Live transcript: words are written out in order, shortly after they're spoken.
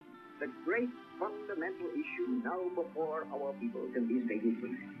the great fundamental issue now before our people can be stated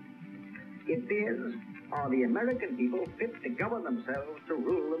briefly. It is, are the American people fit to govern themselves, to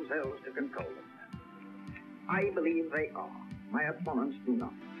rule themselves, to control themselves? I believe they are. My opponents do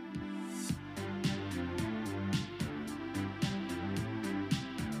not.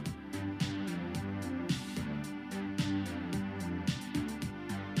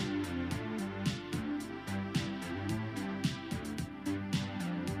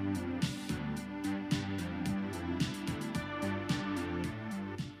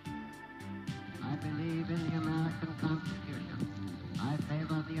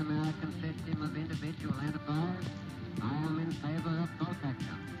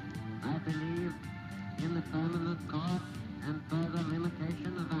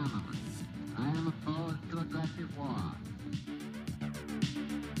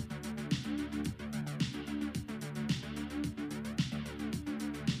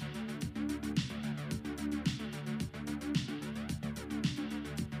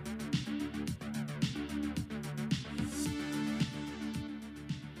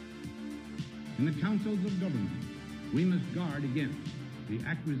 In the councils of government, we must guard against the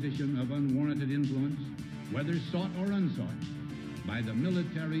acquisition of unwarranted influence, whether sought or unsought, by the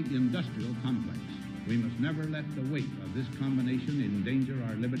military-industrial complex. We must never let the weight of this combination endanger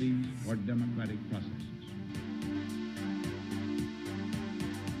our liberties or democratic processes.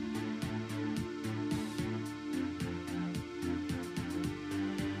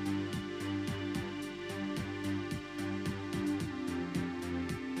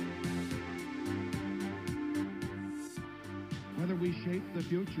 Whether we shape the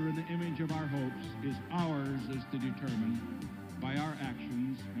future in the image of our hopes is ours is to determine by our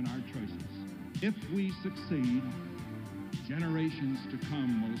actions and our choices. If we succeed, generations to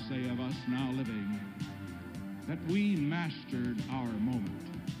come will say of us now living that we mastered our moment.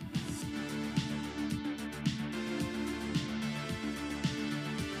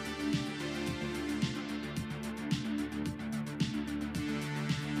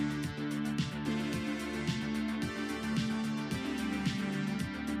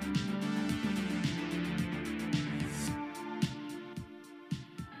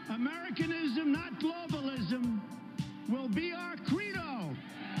 Americanism, not globalism, will be our credo.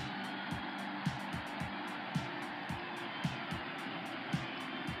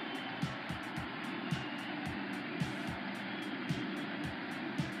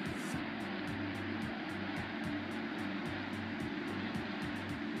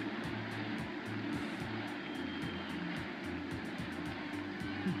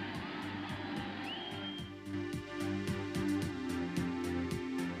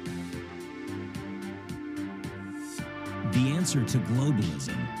 The answer to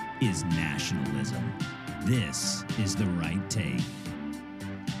globalism is nationalism. This is The Right Take.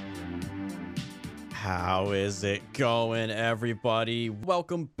 How is it going, everybody?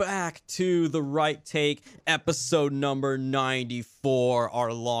 Welcome back to The Right Take, episode number 94.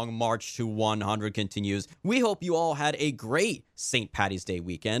 Our long march to 100 continues. We hope you all had a great St. Paddy's Day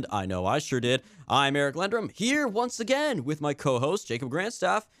weekend. I know I sure did. I'm Eric Lendrum, here once again with my co-host, Jacob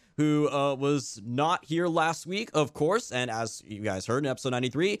Grandstaff, who was not here last week, of course, and as you guys heard in episode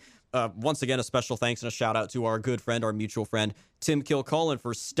 93, once again, a special thanks and a shout out to our good friend, our mutual friend, Tim Kilcullen,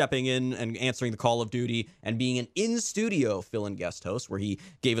 for stepping in and answering the call of duty and being an in-studio fill-in guest host, where he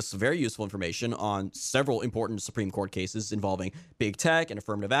gave us some very useful information on several important Supreme Court cases involving big tech and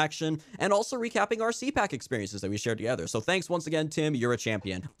affirmative action, and also recapping our CPAC experiences that we shared together. So thanks once again, Tim. You're a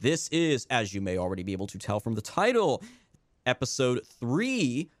champion. This is, as you may already be able to tell from the title, episode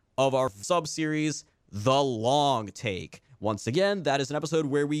 3 of our sub-series, The Long Take. Once again, that is an episode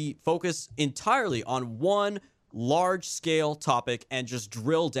where we focus entirely on one large-scale topic and just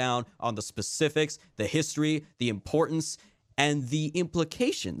drill down on the specifics, the history, the importance, and the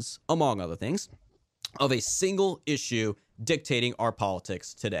implications, among other things, of a single issue dictating our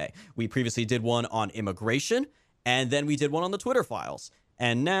politics today. We previously did one on immigration, and then we did one on the Twitter files.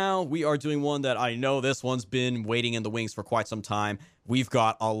 And now we are doing one that I know this one's been waiting in the wings for quite some time. We've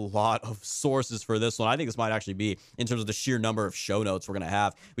got a lot of sources for this one. I think this might actually be, in terms of the sheer number of show notes we're going to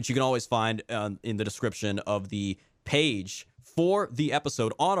have, which you can always find in the description of the page for the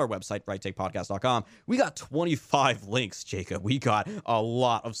episode on our website, righttakepodcast.com. We got 25 links, Jacob. We got a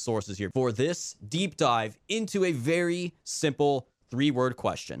lot of sources here for this deep dive into a very simple 3-word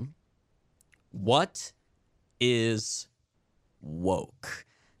question. What is woke?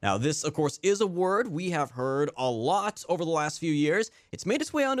 Now, this, of course, is a word we have heard a lot over the last few years. It's made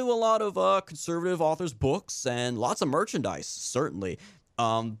its way onto a lot of conservative authors' books and lots of merchandise, certainly.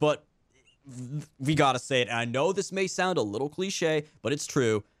 But we gotta say it, and I know this may sound a little cliche, but it's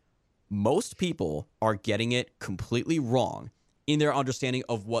true. most people are getting it completely wrong in their understanding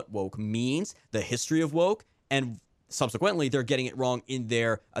of what woke means, the history of woke, and subsequently, they're getting it wrong in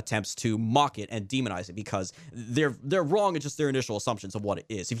their attempts to mock it and demonize it because they're wrong in just their initial assumptions of what it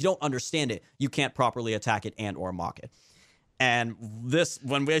is. If you don't understand it, you can't properly attack it and or mock it. And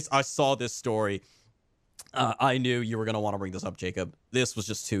I saw this story, I knew you were going to want to bring this up, Jacob. This was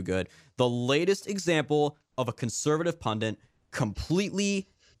just too good. The latest example of a conservative pundit completely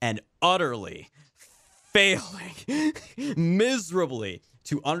and utterly failing miserably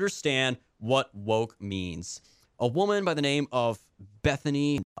to understand what woke means. A woman by the name of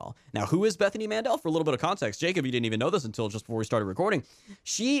Bethany Mandel. Now, who is Bethany Mandel? For a little bit of context, Jacob, you didn't even know this until just before we started recording.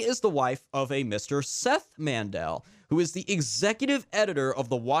 She is the wife of a Mr. Seth Mandel, who is the executive editor of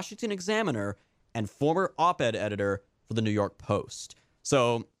the Washington Examiner and former op-ed editor for the New York Post.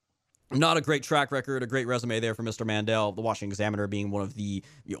 So, not a great track record, a great resume there for Mr. Mandel. The Washington Examiner being one of the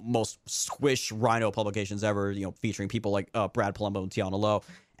most squish rhino publications ever, featuring people like Brad Palumbo and Tiana Lowe.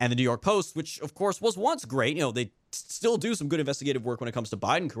 And the New York Post, which, of course, was once great. They still do some good investigative work when it comes to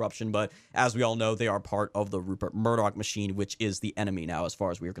Biden corruption, but as we all know, they are part of the Rupert Murdoch machine, which is the enemy now, as far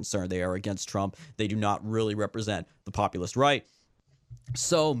as we are concerned. They are against Trump. They do not really represent the populist right.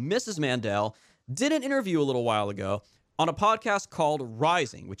 So Mrs. Mandel did an interview a little while ago on a podcast called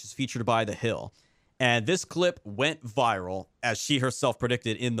Rising, which is featured by The Hill. And this clip went viral, as she herself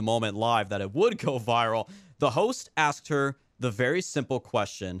predicted in the moment live that it would go viral. The host asked her the very simple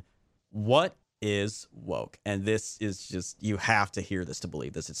question, what is woke? And this is just, you have to hear this to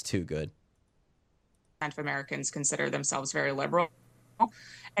believe this. It's too good. Of Americans consider themselves very liberal,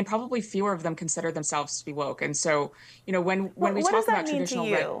 and probably fewer of them consider themselves to be woke. And so, when we talk about traditional, what does that mean to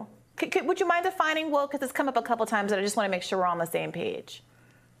you? Would you mind defining woke? Because it's come up a couple times, and I just want to make sure we're on the same page.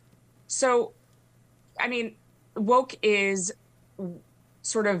 So, woke is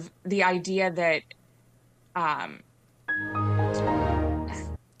sort of the idea that, I'm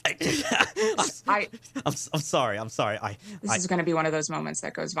sorry. This is going to be one of those moments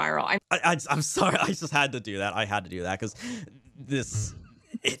that goes viral. I'm sorry. I just had to do that. I had to do that because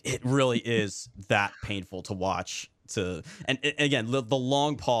it really is that painful to watch. And again, the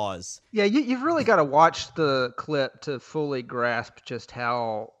long pause. Yeah, you've really got to watch the clip to fully grasp just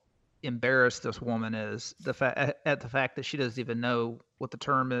how embarrassed this woman is at the fact that she doesn't even know what the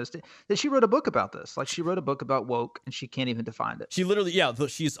term is. That she wrote a book about this. Like, she wrote a book about woke and she can't even define it. She literally,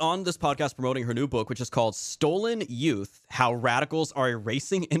 she's on this podcast promoting her new book, which is called Stolen Youth: How Radicals Are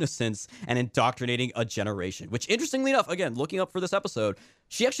Erasing Innocence and Indoctrinating a Generation, which, interestingly enough, again, looking up for this episode,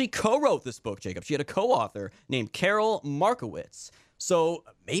 she actually co-wrote this book, Jacob. She had a co-author named Carol Markowitz. So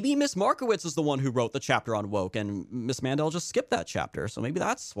maybe Miss Markowitz is the one who wrote the chapter on woke, and Miss Mandel just skipped that chapter. So maybe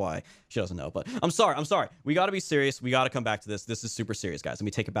that's why she doesn't know. But I'm sorry. We got to be serious. We got to come back to this. This is super serious, guys. Let me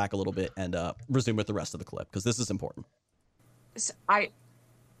take it back a little bit and resume with the rest of the clip, because this is important. This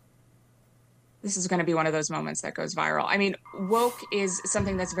is going to be one of those moments that goes viral. Woke is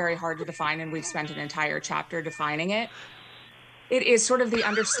something that's very hard to define, and we've spent an entire chapter defining it. It is sort of the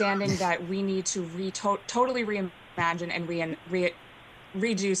understanding that we need to totally reimagine and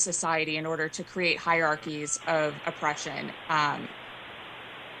redo society in order to create hierarchies of oppression.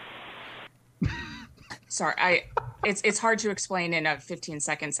 Sorry, it's hard to explain in a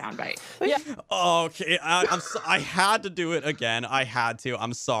 15-second soundbite. Yeah. Okay, I had to do it again. I had to.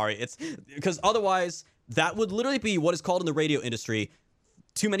 I'm sorry. It's because otherwise that would literally be what is called in the radio industry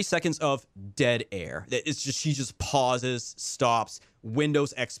too many seconds of dead air. It's just, she just pauses, stops,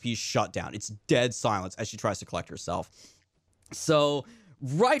 Windows XP shut down. It's dead silence as she tries to collect herself. So,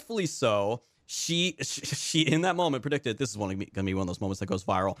 rightfully so, she in that moment predicted this is going to be one of those moments that goes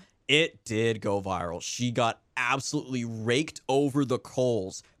viral. It did go viral. She got absolutely raked over the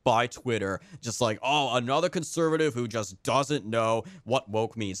coals by Twitter. Just like, oh, another conservative who just doesn't know what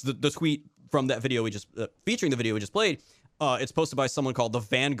woke means. The tweet from that video we just, featuring the video we just played, it's posted by someone called The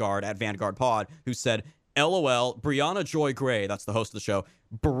Vanguard at Vanguard Pod, who said, LOL, Brianna Joy Gray, that's the host of the show,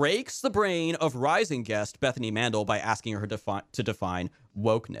 breaks the brain of Rising guest Bethany Mandel by asking her to define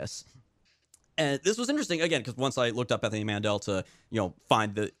wokeness. And this was interesting, again, because once I looked up Bethany Mandel to,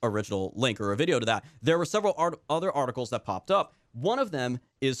 find the original link or a video to that, there were several other articles that popped up. One of them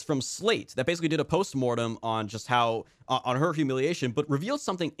is from Slate that basically did a postmortem on just how, on her humiliation, but revealed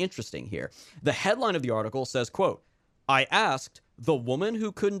something interesting here. The headline of the article says, quote, I asked the woman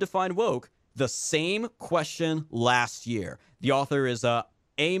who couldn't define woke the same question last year. The author is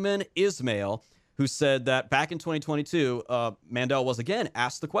Ayman Ismail, who said that back in 2022, Mandel was again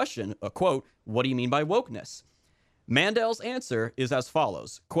asked the question, quote, what do you mean by wokeness? Mandel's answer is as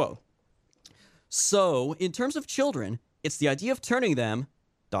follows, quote, so in terms of children, it's the idea of turning them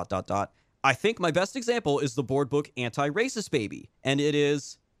I think my best example is the board book Anti-Racist Baby, and it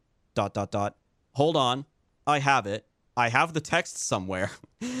is ... Hold on, I have it. I have the text somewhere.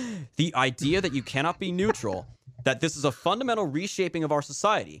 The idea that you cannot be neutral, that this is a fundamental reshaping of our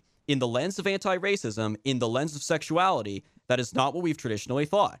society in the lens of anti-racism, in the lens of sexuality, that is not what we've traditionally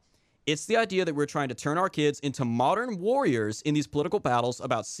thought. It's the idea that we're trying to turn our kids into modern warriors in these political battles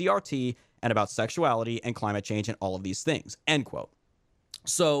about CRT and about sexuality and climate change and all of these things, end quote.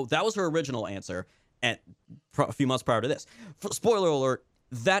 So that was her original answer, and a few months prior to this. Spoiler alert,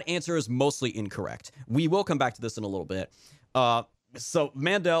 that answer is mostly incorrect. We will come back to this in a little bit. So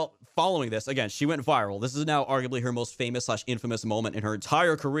Mandel, following this, again, she went viral. This is now arguably her most famous / infamous moment in her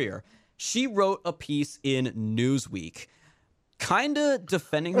entire career. She wrote a piece in Newsweek, kind of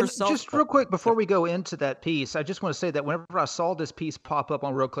defending herself. Just real quick, before we go into that piece, I just want to say that whenever I saw this piece pop up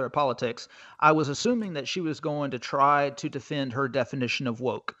on Real Clear Politics, I was assuming that she was going to try to defend her definition of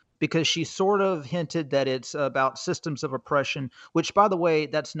woke, because she sort of hinted that it's about systems of oppression, which, by the way,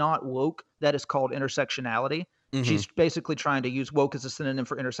 that's not woke. That is called intersectionality. Mm-hmm. She's basically trying to use woke as a synonym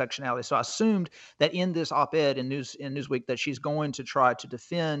for intersectionality. So I assumed that in this op-ed in Newsweek that she's going to try to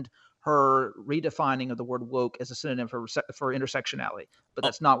defend her redefining of the word woke as a synonym for intersectionality. But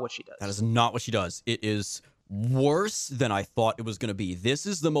that's not what she does. That is not what she does. It is worse than I thought it was going to be. This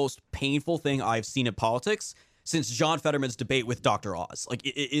is the most painful thing I've seen in politics since John Fetterman's debate with Dr. Oz. Like,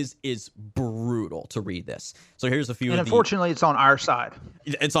 it is brutal to read this. So here's a few. And unfortunately, it's on our side.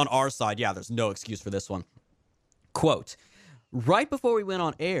 It's on our side. Yeah, there's no excuse for this one. Quote, right before we went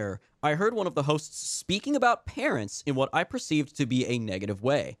on air, I heard one of the hosts speaking about parents in what I perceived to be a negative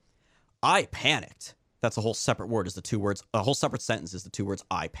way. I panicked. That's a whole separate word is the two words. A whole separate sentence is the two words,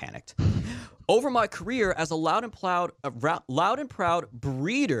 I panicked. Over my career as a loud and proud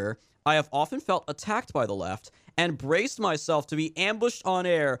breeder, I have often felt attacked by the left and braced myself to be ambushed on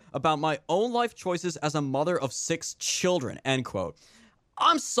air about my own life choices as a mother of 6 children, end quote.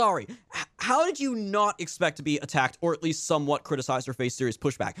 I'm sorry. How did you not expect to be attacked or at least somewhat criticized or face serious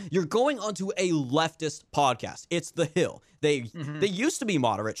pushback? You're going onto a leftist podcast. It's The Hill. They used to be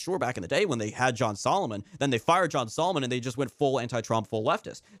moderate, sure, back in the day when they had John Solomon. Then they fired John Solomon and they just went full anti-Trump, full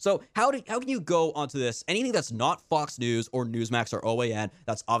leftist. So how can you go onto this? Anything that's not Fox News or Newsmax or OAN,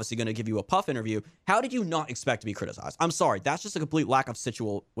 that's obviously going to give you a Puff interview. How did you not expect to be criticized? I'm sorry. That's just a complete lack of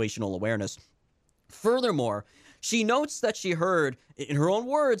situational awareness. Furthermore, she notes that she heard, in her own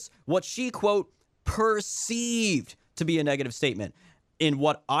words, what she, quote, perceived to be a negative statement in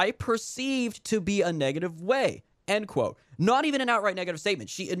what I perceived to be a negative way, end quote. Not even an outright negative statement.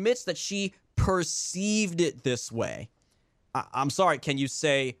 She admits that she perceived it this way. I'm sorry, can you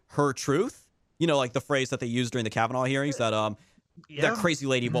say her truth? You know, like the phrase that they used during the Kavanaugh hearings that that crazy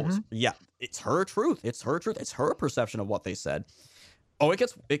lady, what was, it's her truth. It's her truth. It's her perception of what they said. Oh, it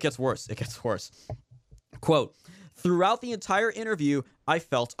gets worse. It gets worse. Quote, throughout the entire interview, I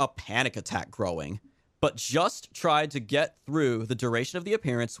felt a panic attack growing, but just tried to get through the duration of the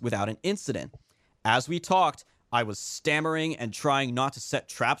appearance without an incident. As we talked, I was stammering and trying not to set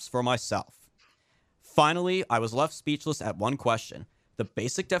traps for myself. Finally, I was left speechless at one question, the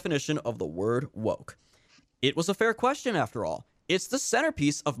basic definition of the word woke. It was a fair question, after all. It's the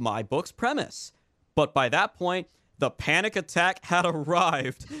centerpiece of my book's premise. But by that point, the panic attack had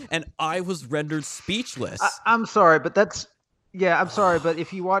arrived, and I was rendered speechless. I'm sorry, but I'm sorry, but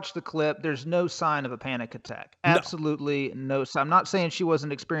if you watch the clip, there's no sign of a panic attack. Absolutely no sign. I'm not saying she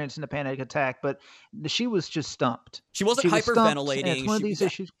wasn't experiencing a panic attack, but she was just stumped. She wasn't hyperventilating. It's one of these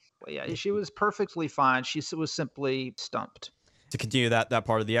issues. Yeah, she was perfectly fine. She was simply stumped. To continue that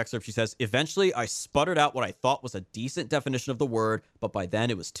part of the excerpt, she says, eventually I sputtered out what I thought was a decent definition of the word, but by then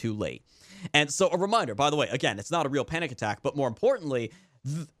it was too late. And so a reminder, by the way, again, it's not a real panic attack, but more importantly,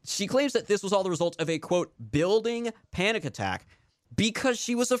 she claims that this was all the result of a, quote, building panic attack because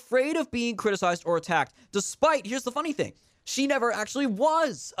she was afraid of being criticized or attacked, despite, here's the funny thing, she never actually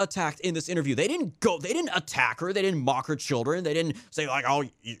was attacked in this interview. They didn't attack her. They didn't mock her children. They didn't say, like, oh,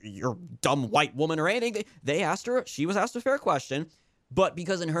 you're a dumb white woman or anything. They asked her, she was asked a fair question, but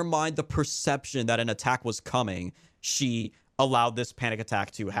because in her mind, the perception that an attack was coming, she allowed this panic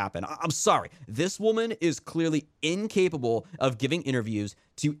attack to happen. I'm sorry. This woman is clearly incapable of giving interviews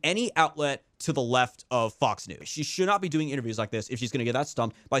to any outlet to the left of Fox News. She should not be doing interviews like this if she's going to get that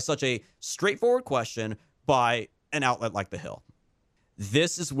stumped by such a straightforward question by an outlet like The Hill.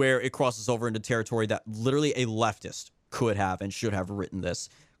 This is where it crosses over into territory that literally a leftist could have and should have written this.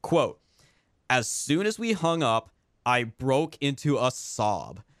 Quote, as soon as we hung up, I broke into a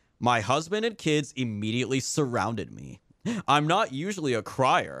sob. My husband and kids immediately surrounded me. I'm not usually a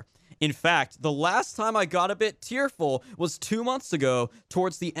crier. In fact, the last time I got a bit tearful was 2 months ago,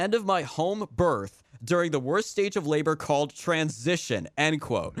 towards the end of my home birth, during the worst stage of labor called transition, end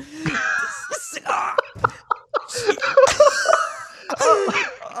quote.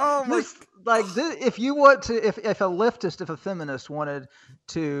 Oh my! If you want to, if a leftist, if a feminist wanted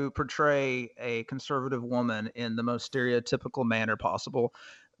to portray a conservative woman in the most stereotypical manner possible,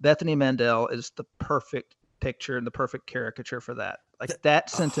 Bethany Mandel is the perfect picture and the perfect caricature for that. Like that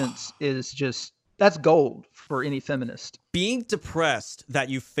sentence is just, that's gold for any feminist. Being depressed that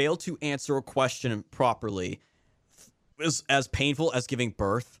you failed to answer a question properly is as painful as giving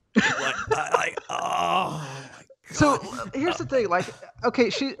birth. Oh. So here's the thing, like,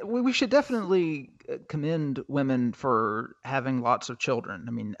 okay, we should definitely commend women for having lots of children.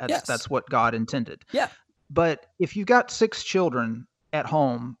 I mean, that's what God intended. Yeah. But if you got 6 children at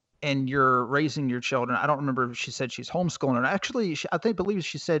home and you're raising your children, I don't remember if she said she's homeschooling them. Actually, believe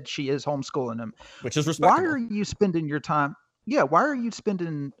she said she is homeschooling them. Which is respectable. Why are you spending your time? Yeah, why are you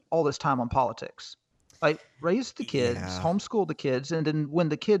spending all this time on politics? Like, raise the kids, homeschool the kids, and then when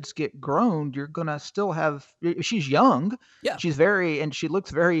the kids get grown, you're gonna still have. She's young, she's and she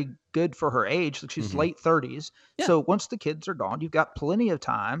looks very good for her age. Like she's late 30s. Yeah. So once the kids are gone, you've got plenty of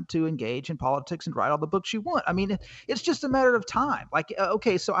time to engage in politics and write all the books you want. I mean, it's just a matter of time. Like,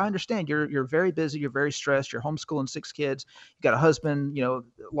 okay, so I understand you're very busy, you're very stressed, you're homeschooling 6 kids, you got a husband,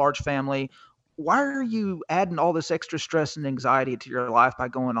 large family. Why are you adding all this extra stress and anxiety to your life by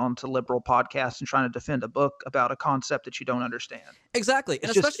going on to liberal podcasts and trying to defend a book about a concept that you don't understand? Exactly.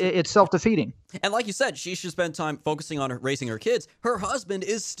 It's self-defeating. And like you said, she should spend time focusing on raising her kids. Her husband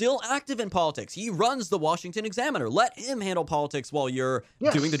is still active in politics. He runs the Washington Examiner. Let him handle politics while you're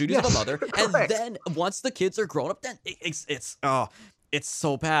doing the duties of a mother. And then once the kids are grown up, then it's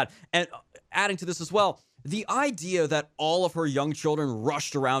so bad. And adding to this as well, the idea that all of her young children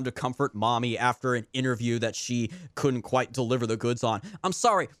rushed around to comfort mommy after an interview that she couldn't quite deliver the goods on. I'm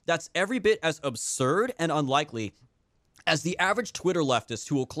sorry, that's every bit as absurd and unlikely as the average Twitter leftist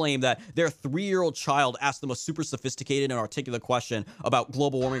who will claim that their 3-year-old child asked them a super sophisticated and articulate question about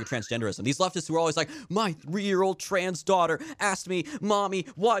global warming or transgenderism. These leftists who are always like, my 3-year-old trans daughter asked me, Mommy,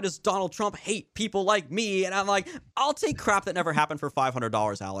 why does Donald Trump hate people like me? And I'm like, I'll take crap that never happened for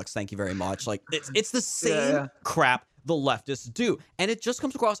 $500, Alex. Thank you very much. Like, it's the same crap the leftists do. And it just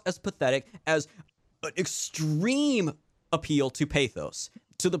comes across as pathetic, as an extreme appeal to pathos.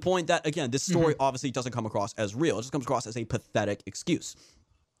 To the point that, again, this story obviously doesn't come across as real. It just comes across as a pathetic excuse.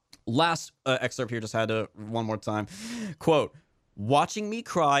 Last excerpt here, just had to, one more time. Quote, watching me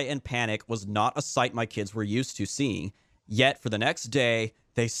cry and panic was not a sight my kids were used to seeing. Yet for the next day,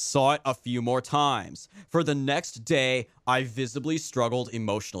 they saw it a few more times. For the next day, I visibly struggled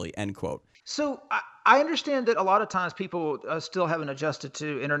emotionally, end quote. So I understand that a lot of times people still haven't adjusted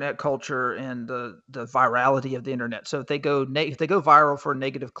to internet culture and the virality of the internet. So if they go viral for a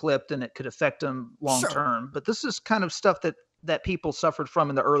negative clip, then it could affect them long term. But this is kind of stuff that people suffered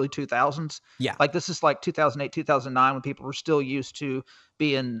from in the early 2000s. Yeah, like this is like 2008, 2009 when people were still used to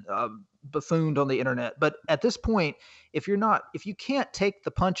being buffooned on the internet. But at this point, if you can't take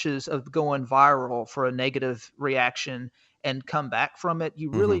the punches of going viral for a negative reaction and come back from it, you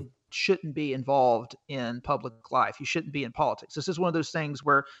really shouldn't be involved in public life. You shouldn't be in politics. This is one of those things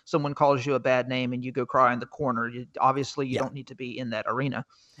where someone calls you a bad name and you go cry in the corner. You don't need to be in that arena.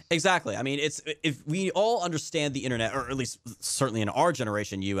 Exactly. I mean, if we all understand the internet, or at least certainly in our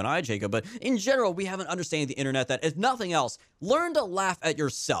generation, you and I, Jacob, but in general, we have an understanding of the internet that, if nothing else, learn to laugh at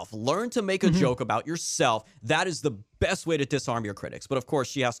yourself. Learn to make a joke about yourself. That is the best way to disarm your critics. But of course,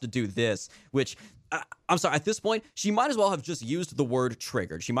 she has to do this, which... I'm sorry, at this point, she might as well have just used the word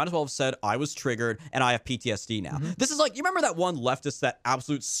triggered. She might as well have said, I was triggered and I have PTSD now. This is like, you remember that one leftist, that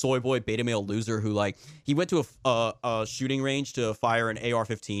absolute soy boy beta male loser who, like, he went to a shooting range to fire an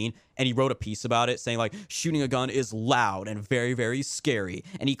AR-15 and he wrote a piece about it saying, like, shooting a gun is loud and very, very scary.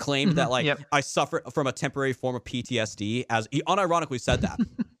 And he claimed that, like, I suffer from a temporary form of PTSD, as he unironically said that.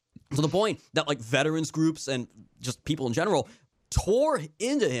 To the point that, like, veterans groups and just people in general tore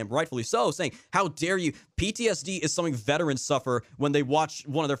into him, rightfully so, saying, how dare you? PTSD is something veterans suffer when they watch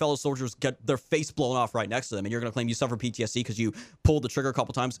one of their fellow soldiers get their face blown off right next to them, and you're going to claim you suffer PTSD because you pulled the trigger a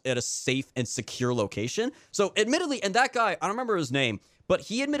couple times at a safe and secure location. So admittedly, and that guy, I don't remember his name, but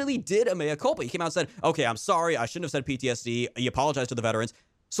he admittedly did a mea culpa. He came out and said, okay, I'm sorry, I shouldn't have said PTSD. He apologized to the veterans.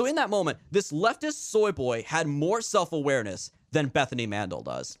 So in that moment, this leftist soy boy had more self-awareness than Bethany Mandel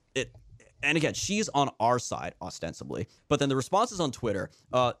does. and again, she's on our side, ostensibly. But then the responses on Twitter,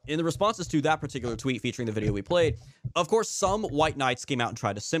 in the responses to that particular tweet featuring the video we played, of course, some white knights came out and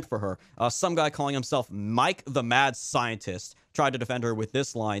tried to simp for her. Some guy calling himself Mike the Mad Scientist tried to defend her with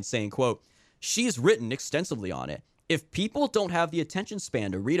this line, saying, quote, "She's written extensively on it. If people don't have the attention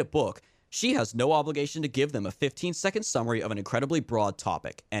span to read a book, she has no obligation to give them a 15-second summary of an incredibly broad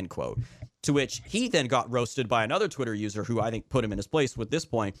topic," end quote. To which he then got roasted by another Twitter user who I think put him in his place with this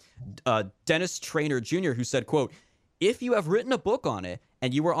point, Dennis Trainer Jr., who said, quote, "If you have written a book on it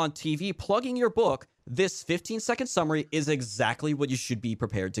and you were on TV plugging your book, this 15-second summary is exactly what you should be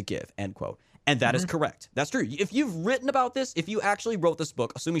prepared to give," end quote. And that is correct. That's true. If you've written about this, if you actually wrote this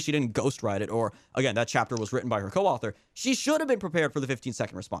book, assuming she didn't ghostwrite it, or again, that chapter was written by her co-author, she should have been prepared for the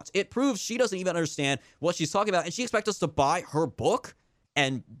 15-second response. It proves she doesn't even understand what she's talking about, and she expects us to buy her book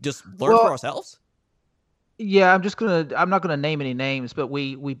and just learn for ourselves? Yeah, I'm not gonna name any names, but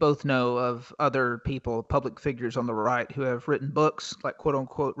we both know of other people, public figures on the right, who have written books, like quote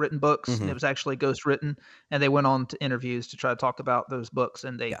unquote written books, and it was actually ghost written, and they went on to interviews to try to talk about those books,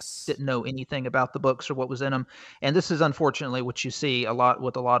 and they didn't know anything about the books or what was in them. And this is unfortunately what you see a lot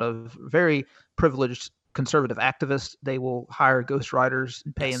with a lot of very privileged conservative activists. They will hire ghostwriters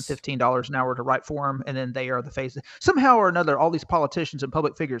and pay them $15 an hour to write for them, and then they are the face. Somehow or another, all these politicians and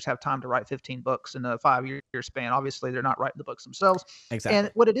public figures have time to write 15 books in a 5-year span. Obviously, they're not writing the books themselves. Exactly.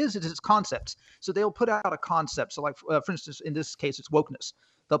 And what it is it's concepts. So they'll put out a concept. So like, for instance, in this case, it's wokeness.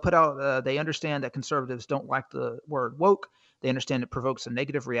 They'll put out, they understand that conservatives don't like the word woke. They understand it provokes a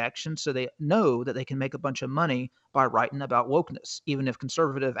negative reaction, so they know that they can make a bunch of money by writing about wokeness. Even if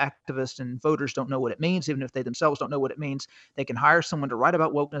conservative activists and voters don't know what it means, even if they themselves don't know what it means, they can hire someone to write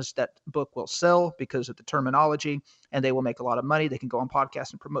about wokeness. That book will sell because of the terminology, and they will make a lot of money. They can go on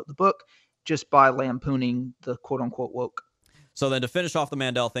podcasts and promote the book just by lampooning the quote-unquote woke. So then to finish off the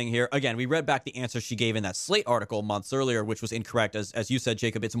Mandel thing here, again, we read back the answer she gave in that Slate article months earlier, which was incorrect. As you said,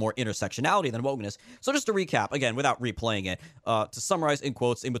 Jacob, it's more intersectionality than wokeness. So just to recap, again, without replaying it, to summarize in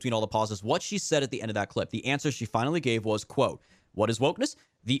quotes in between all the pauses, what she said at the end of that clip, the answer she finally gave was, quote, "What is wokeness?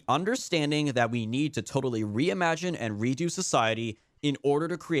 The understanding that we need to totally reimagine and redo society in order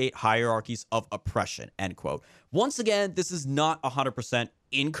to create hierarchies of oppression," end quote. Once again, this is not 100%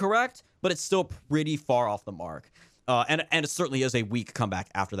 incorrect, but it's still pretty far off the mark. And it certainly is a weak comeback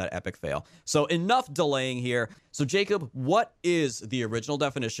after that epic fail. So enough delaying here. So Jacob, what is the original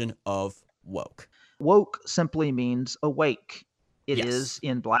definition of woke? Woke simply means awake. It is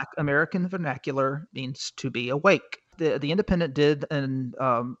in Black American vernacular, means to be awake. The Independent did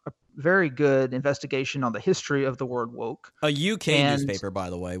a very good investigation on the history of the word woke. A UK newspaper, by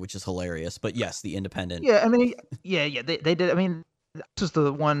the way, which is hilarious. But yes, the Independent. Yeah, I mean, they did. I mean, this is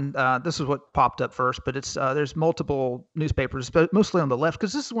the one. This is what popped up first, but it's there's multiple newspapers, but mostly on the left,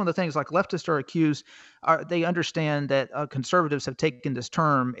 because this is one of the things. Like leftists are accused, they understand that conservatives have taken this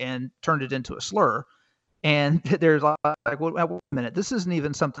term and turned it into a slur, and there's like, wait a minute, this isn't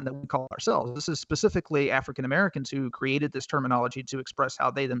even something that we call ourselves. This is specifically African Americans who created this terminology to express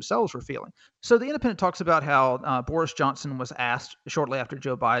how they themselves were feeling. So the Independent talks about how Boris Johnson was asked shortly after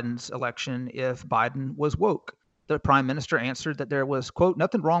Joe Biden's election if Biden was woke. The prime minister answered that there was, quote,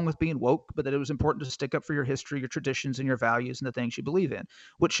 "nothing wrong with being woke, but that it was important to stick up for your history, your traditions, and your values and the things you believe in,"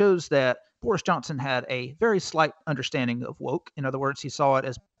 which shows that Boris Johnson had a very slight understanding of woke. In other words, he saw it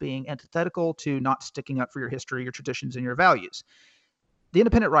as being antithetical to not sticking up for your history, your traditions, and your values. The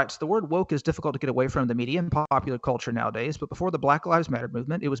Independent writes, "The word woke is difficult to get away from the media and popular culture nowadays, but before the Black Lives Matter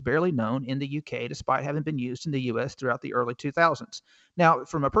movement, it was barely known in the UK, despite having been used in the US throughout the early 2000s. Now,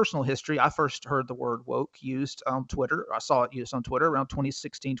 from a personal history, I first heard the word woke used on Twitter. I saw it used on Twitter around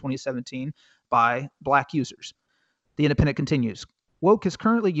 2016, 2017 by Black users. The Independent continues, "Woke is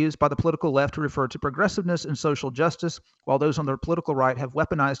currently used by the political left to refer to progressiveness and social justice, while those on the political right have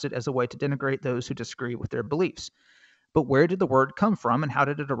weaponized it as a way to denigrate those who disagree with their beliefs. But where did the word come from and how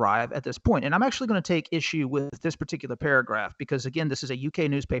did it arrive at this point?" And I'm actually going to take issue with this particular paragraph because, again, this is a UK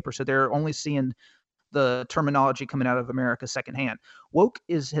newspaper, so they're only seeing the terminology coming out of America secondhand. Woke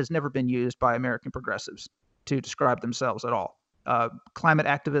has never been used by American progressives to describe themselves at all. Climate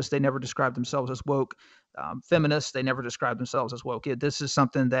activists, they never describe themselves as woke. Feminists, they never describe themselves as woke. This is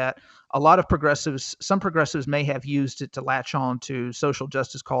something that a lot of progressives, some progressives may have used it to latch on to social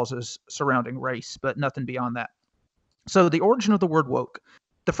justice causes surrounding race, but nothing beyond that. So the origin of the word woke.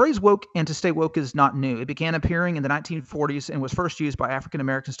 The phrase woke and to stay woke is not new. It began appearing in the 1940s and was first used by African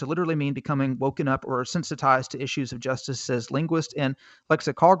Americans to literally mean becoming woken up or sensitized to issues of justice, says linguist and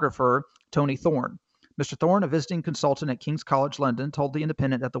lexicographer Tony Thorne. Mr. Thorne, a visiting consultant at King's College London, told The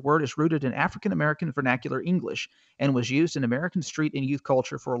Independent that the word is rooted in African American vernacular English and was used in American street and youth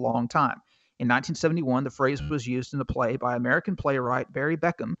culture for a long time. In 1971, the phrase was used in a play by American playwright Barry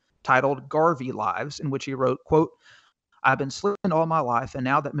Beckham titled Garvey Lives, in which he wrote, quote, "I've been sleeping all my life, and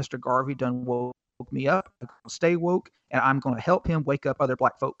now that Mr. Garvey done woke me up, I'm going to stay woke, and I'm going to help him wake up other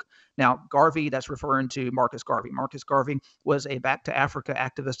black folk." Now, Garvey, that's referring to Marcus Garvey. Marcus Garvey was a Back to Africa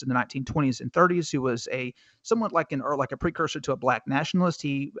activist in the 1920s and 30s who was somewhat like a precursor to a black nationalist.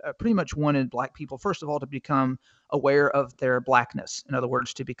 He pretty much wanted black people, first of all, to become aware of their blackness. In other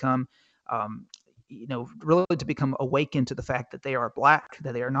words, to become really to become awakened to the fact that they are black,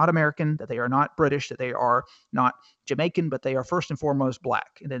 that they are not American, that they are not British, that they are not Jamaican, but they are first and foremost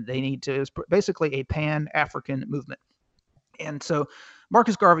black. And then they need to, it's basically a pan-African movement. And so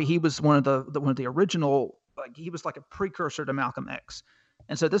Marcus Garvey, he was one of the original, he was like a precursor to Malcolm X.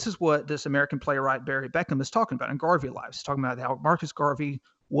 And so this is what this American playwright Barry Beckham is talking about in Garvey Lives. He's talking about how Marcus Garvey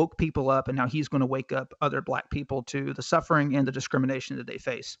woke people up, and now he's going to wake up other black people to the suffering and the discrimination that they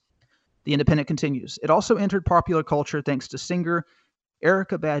face. The Independent continues. It also entered popular culture thanks to singer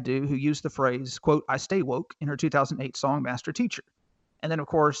Erykah Badu, who used the phrase, quote, "I stay woke" in her 2008 song Master Teacher. And then, of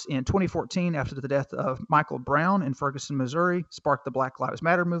course, in 2014, after the death of Michael Brown in Ferguson, Missouri, sparked the Black Lives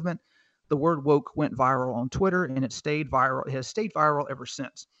Matter movement, the word woke went viral on Twitter, and it stayed viral. It has stayed viral ever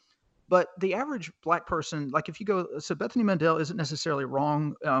since. But the average black person, like if you go, so Bethany Mandel isn't necessarily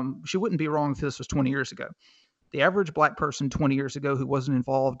wrong. She wouldn't be wrong if this was 20 years ago. The average black person 20 years ago who wasn't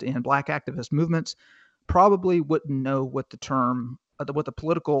involved in black activist movements probably wouldn't know what what the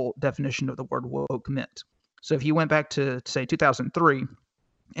political definition of the word woke meant. So if you went back to, say, 2003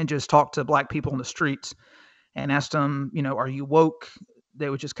 and just talked to black people on the streets and asked them, are you woke? They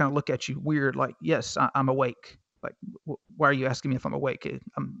would just kind of look at you weird, like, yes, I'm awake. Like, why are you asking me if I'm awake?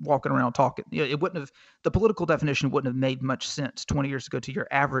 I'm walking around talking. The political definition wouldn't have made much sense 20 years ago to your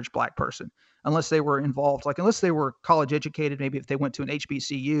average black person, unless they were involved, unless they were college educated, maybe if they went to an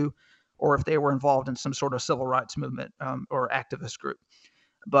HBCU, or if they were involved in some sort of civil rights movement or activist group.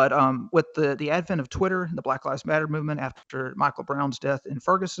 But with the advent of Twitter and the Black Lives Matter movement after Michael Brown's death in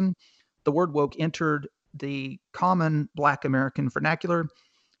Ferguson, the word woke entered the common black American vernacular,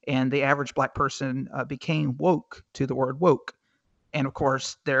 and the average black person became woke to the word woke. And of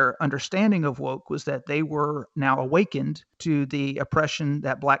course, their understanding of woke was that they were now awakened to the oppression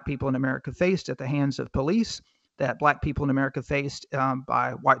that black people in America faced at the hands of police, that black people in America faced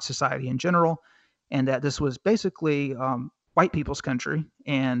by white society in general, and that this was basically white people's country,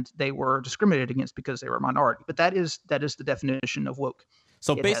 and they were discriminated against because they were a minority. But that is the definition of woke.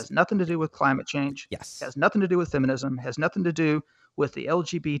 So it has nothing to do with climate change. Yes. Has nothing to do with feminism. Has nothing to do with the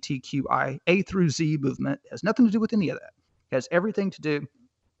LGBTQI A through Z movement. Has nothing to do with any of that. It has everything to do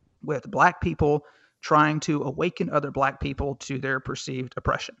with black people trying to awaken other black people to their perceived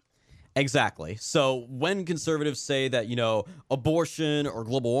oppression. Exactly. So when conservatives say that, abortion or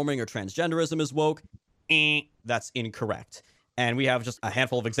global warming or transgenderism is woke, that's incorrect. And we have just a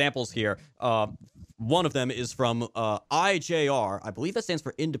handful of examples here. One of them is from IJR. I believe that stands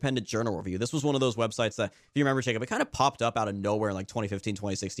for Independent Journal Review. This was one of those websites that, if you remember, Jacob, it kind of popped up out of nowhere in like 2015,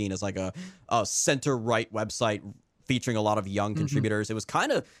 2016 as like a center-right website featuring a lot of young contributors. It was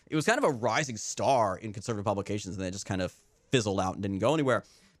kind of a rising star in conservative publications, and then it just kind of fizzled out and didn't go anywhere.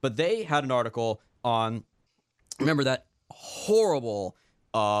 But they had an article on, remember that horrible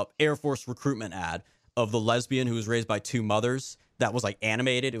Air Force recruitment ad of the lesbian who was raised by two mothers that was like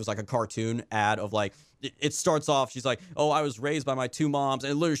animated. It was like a cartoon ad of like, it starts off, she's like, oh, I was raised by my two moms.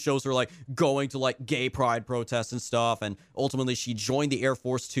 And it literally shows her like going to like gay pride protests and stuff. And ultimately she joined the Air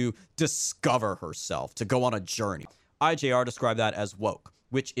Force to discover herself, to go on a journey. IJR described that as woke,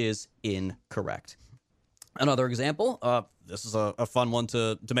 which is incorrect. Another example, this is a fun one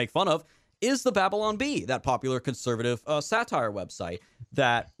to make fun of, is the Babylon Bee, that popular conservative satire website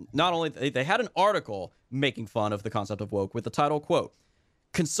that not only they had an article making fun of the concept of woke with the title, quote,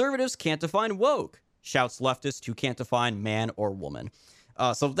 "Conservatives can't define woke," shouts leftist who can't define man or woman.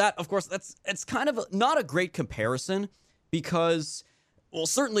 So that, of course, it's kind of not a great comparison because, well,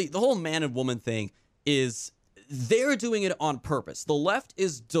 certainly the whole man and woman thing is, they're doing it on purpose. The left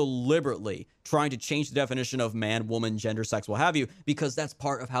is deliberately trying to change the definition of man, woman, gender, sex, what have you, because that's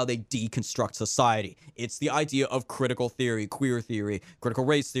part of how they deconstruct society. It's the idea of critical theory, queer theory, critical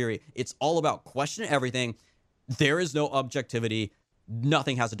race theory. It's all about questioning everything. There is no objectivity.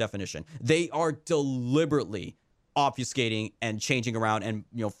 Nothing has a definition. They are deliberately obfuscating and changing around and,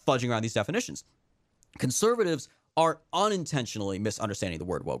 fudging around these definitions. Conservatives are unintentionally misunderstanding the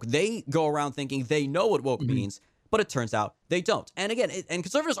word woke. They go around thinking they know what woke means, but it turns out they don't. And again, and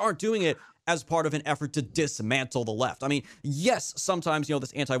conservatives aren't doing it as part of an effort to dismantle the left. I mean, yes, sometimes,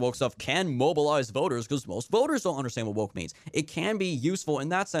 this anti-woke stuff can mobilize voters because most voters don't understand what woke means. It can be useful in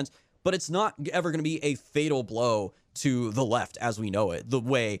that sense, but it's not ever going to be a fatal blow to the left as we know it, the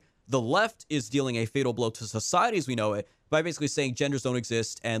way the left is dealing a fatal blow to society as we know it by basically saying genders don't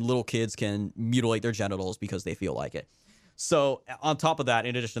exist and little kids can mutilate their genitals because they feel like it. So on top of that,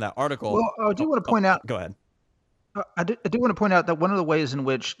 in addition to that article... Well, I do want to point out... Go ahead. I do want to point out that one of the ways in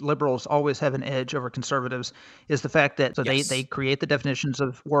which liberals always have an edge over conservatives is the fact that they create the definitions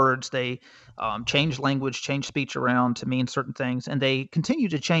of words, they change language, change speech around to mean certain things, and they continue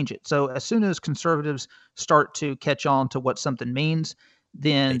to change it. So as soon as conservatives start to catch on to what something means,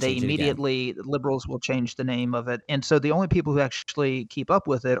 then they immediately, liberals will change the name of it. And so the only people who actually keep up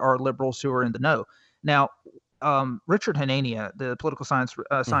with it are liberals who are in the know. Now, Richard Hanania, the political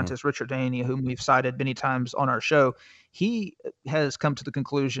scientist Richard Hanania, whom we've cited many times on our show, he has come to the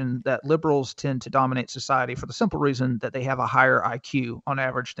conclusion that liberals tend to dominate society for the simple reason that they have a higher IQ on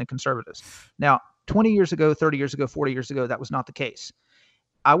average than conservatives. Now, 20 years ago, 30 years ago, 40 years ago, that was not the case.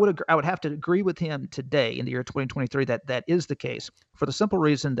 I would have to agree with him today in the year 2023 that is the case for the simple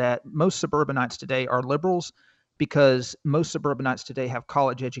reason that most suburbanites today are liberals, because most suburbanites today have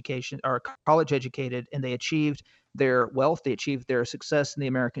college education, are college educated, and they achieved their wealth, they achieved their success in the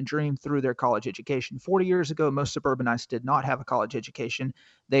American dream through their college education. 40 years ago, most suburbanites did not have a college education.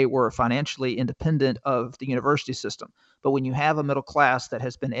 They were financially independent of the university system. But when you have a middle class that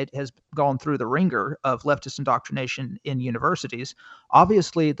has gone through the ringer of leftist indoctrination in universities,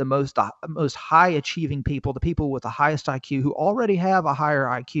 obviously the most high achieving people, the people with the highest IQ who already have a higher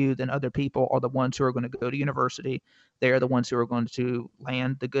IQ than other people, are the ones who are going to go to university. They are the ones who are going to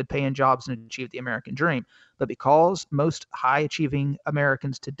land the good paying jobs and achieve the American dream. But because most high achieving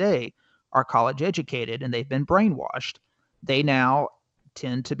Americans today are college educated and they've been brainwashed, they now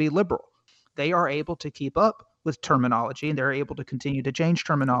tend to be liberal. They are able to keep up with terminology, and they're able to continue to change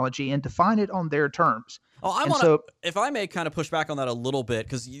terminology and define it on their terms. If I may kind of push back on that a little bit,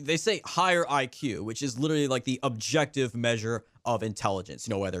 because they say higher IQ, which is literally like the objective measure of intelligence,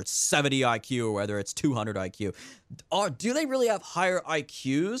 whether it's 70 IQ or whether it's 200 IQ. Do they really have higher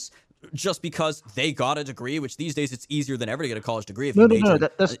IQs just because they got a degree, which these days it's easier than ever to get a college degree? No,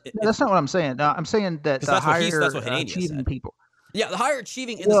 that's not what I'm saying. No, I'm saying that the higher achieving people. Yeah, the higher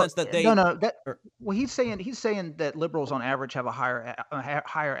achieving in the sense that they... he's saying that liberals on average have a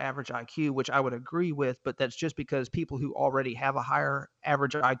higher average IQ, which I would agree with, but that's just because people who already have a higher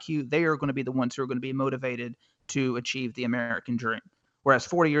average IQ, they are going to be the ones who are going to be motivated to achieve the American dream. Whereas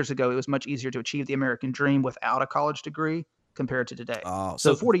 40 years ago, it was much easier to achieve the American dream without a college degree compared to today.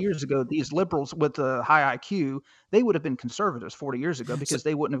 So 40 years ago, these liberals with the high IQ, they would have been conservatives 40 years ago because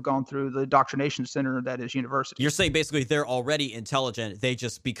they wouldn't have gone through the indoctrination center that is university. You're saying basically they're already intelligent. They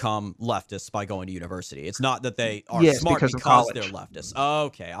just become leftists by going to university. It's not that they are smart because they're leftists.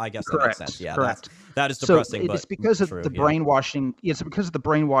 Okay, I guess that makes sense. Yeah, correct. That is depressing. So it's because of the brainwashing. It's because of the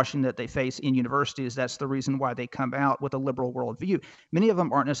brainwashing that they face in universities. That's the reason why they come out with a liberal worldview. Many of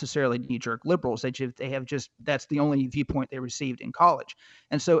them aren't necessarily knee-jerk liberals. They have just, that's the only viewpoint they received in college.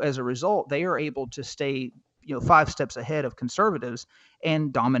 And so as a result, they are able to stay 5 steps ahead of conservatives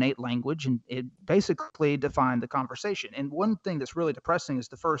and dominate language and it basically define the conversation. And one thing that's really depressing is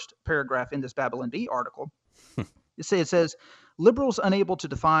the first paragraph in this Babylon Bee article. It says, liberals unable to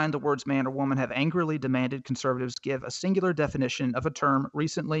define the words man or woman have angrily demanded conservatives give a singular definition of a term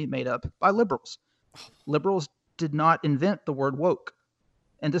recently made up by liberals. Liberals did not invent the word woke.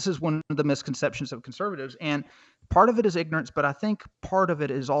 And this is one of the misconceptions of conservatives. And part of it is ignorance, but I think part of it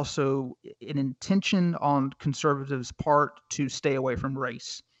is also an intention on conservatives' part to stay away from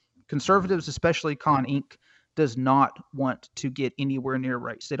race. Conservatives, especially Con Inc., does not want to get anywhere near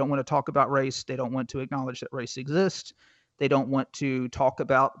race. They don't want to talk about race. They don't want to acknowledge that race exists. They don't want to talk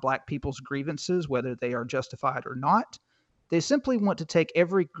about Black people's grievances, whether they are justified or not. They simply want to take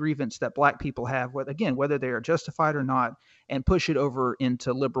every grievance that Black people have, whether they are justified or not, and push it over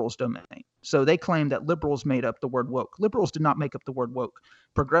into liberals' domain. So they claim that liberals made up the word woke. Liberals did not make up the word woke.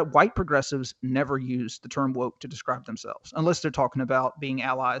 White progressives never use the term woke to describe themselves, unless they're talking about being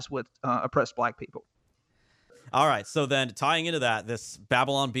allies with oppressed Black people. All right, so then tying into that, this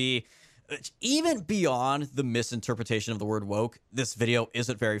Babylon Bee, even beyond the misinterpretation of the word woke, this video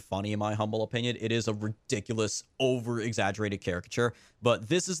isn't very funny in my humble opinion. It is a ridiculous, over-exaggerated caricature, but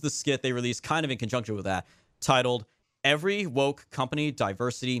this is the skit they released kind of in conjunction with that, titled, Every Woke Company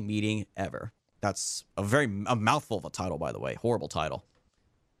Diversity Meeting Ever. That's a mouthful of a title, by the way. Horrible title.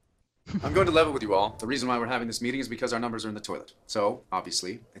 I'm going to level with you all. The reason why we're having this meeting is because our numbers are in the toilet. So,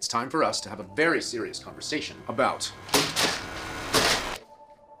 obviously, it's time for us to have a very serious conversation about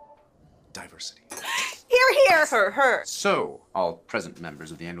diversity. Hear, hear. Her. So, all present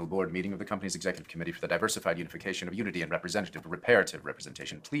members of the annual board meeting of the company's executive committee for the diversified unification of unity and representative reparative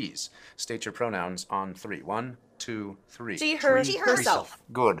representation, please state your pronouns on 3. 1, 2, 3. She, her, herself.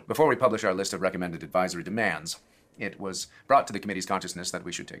 Good. Before we publish our list of recommended advisory demands, it was brought to the committee's consciousness that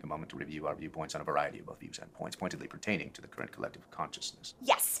we should take a moment to review our viewpoints on a variety of views and points pointedly pertaining to the current collective consciousness.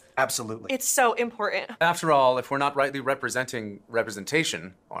 Yes. Absolutely. It's so important. After all, if we're not rightly representing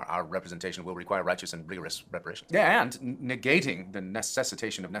representation, or our representation will require righteous and rigorous reparations. Yeah, and negating the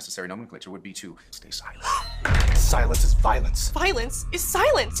necessitation of necessary nomenclature would be to stay silent. Silence is violence. Violence is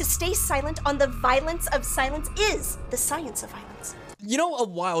silence. To stay silent on the violence of silence is the science of violence. You know, a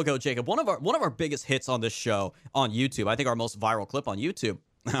while ago, Jacob, one of our biggest hits on this show on YouTube, I think our most viral clip on YouTube,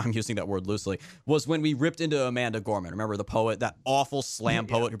 I'm using that word loosely, was when we ripped into Amanda Gorman. Remember the poet, that awful slam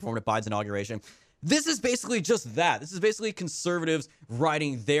poet who performed at Biden's inauguration? This is basically just that. This is basically conservatives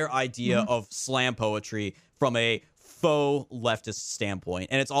writing their idea of slam poetry from a faux leftist standpoint.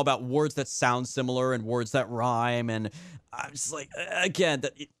 And it's all about words that sound similar and words that rhyme. And I'm just like, again,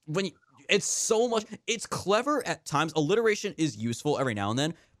 that when you... It's so much. It's clever at times. Alliteration is useful every now and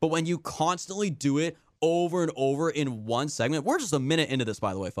then. But when you constantly do it over and over in one segment, we're just a minute into this,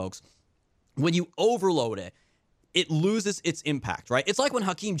 by the way, folks. When you overload it, it loses its impact, right? It's like when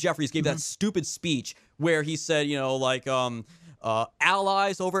Hakeem Jeffries gave that stupid speech where he said, you know, like,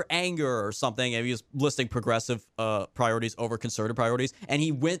 allies over anger or something, and he was listing progressive priorities over conservative priorities, and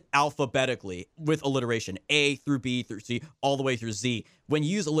he went alphabetically with alliteration, A through B through C, all the way through Z. When you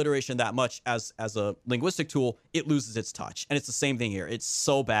use alliteration that much as a linguistic tool, it loses its touch, and it's the same thing here. It's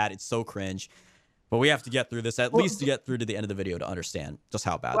so bad, it's so cringe. But we have to get through this, at least to get through to the end of the video to understand just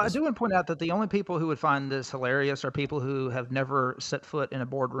how bad this is. I do want to point out that the only people who would find this hilarious are people who have never set foot in a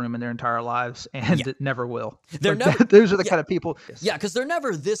boardroom in their entire lives and never will. They're never, those are the kind of people. Yeah, because they're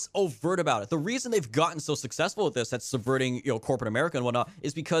never this overt about it. The reason they've gotten so successful at this, that's subverting, you know, corporate America and whatnot,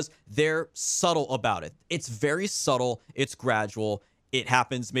 is because they're subtle about it. It's very subtle. It's gradual. It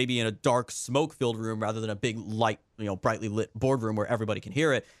happens maybe in a dark, smoke-filled room rather than a big, light, you know, brightly lit boardroom where everybody can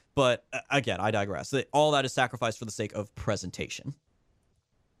hear it. But again, I digress. All that is sacrificed for the sake of presentation.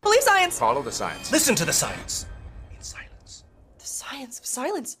 Believe science. Follow the science. Listen to the science. In silence. The science of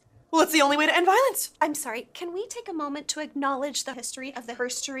silence. Well, it's the only way to end violence. I'm sorry, can we take a moment to acknowledge the history of the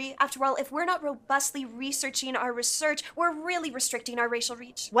herstory? After all, if we're not robustly researching our research, we're really restricting our racial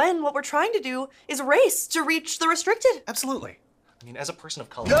reach. When what we're trying to do is race to reach the restricted. Absolutely. I mean, as a person of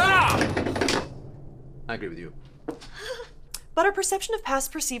color. I agree with you. But our perception of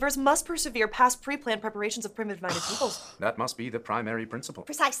past perceivers must persevere past pre-planned preparations of primitive-minded peoples. That must be the primary principle.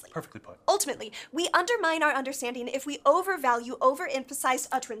 Precisely. Perfectly put. Ultimately, we undermine our understanding if we overvalue overemphasized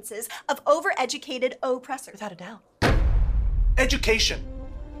utterances of overeducated oppressors. Without a doubt. Education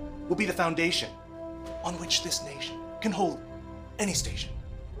will be the foundation on which this nation can hold any station.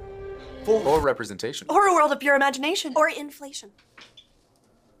 Or representation. Or a world of pure imagination. Or inflation. I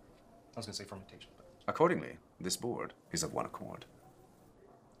was going to say fermentation. But... Accordingly, this board is of one accord.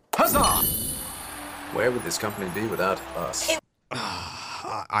 Huzzah! Where would this company be without us?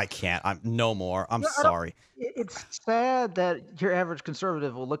 I can't. I'm no more. I'm sorry. It's sad that your average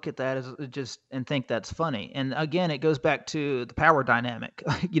conservative will look at that as just and think that's funny. And again, it goes back to the power dynamic.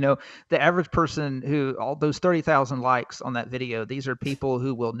 You know, the average person who all those 30,000 likes on that video, these are people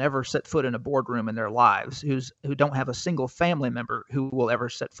who will never set foot in a boardroom in their lives, who don't have a single family member who will ever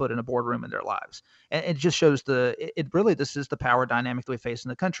set foot in a boardroom in their lives. And it just shows this is the power dynamic that we face in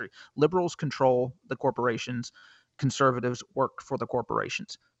the country. Liberals control the corporations. Conservatives work for the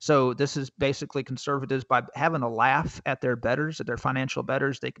corporations. So this is basically conservatives by having a laugh at their betters, at their financial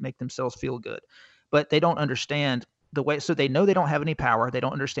betters, they can make themselves feel good. But they don't understand the way, so they know they don't have any power. They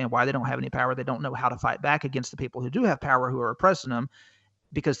don't understand why they don't have any power. They don't know how to fight back against the people who do have power, who are oppressing them,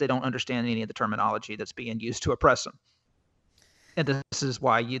 because they don't understand any of the terminology that's being used to oppress them. And this is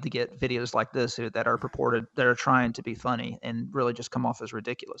why you get videos like this that are purported, that are trying to be funny and really just come off as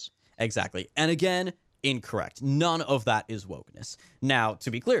ridiculous. Exactly. And again, incorrect. None of that is wokeness. Now, to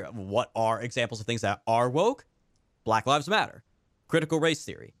be clear, what are examples of things that are woke? Black Lives Matter, critical race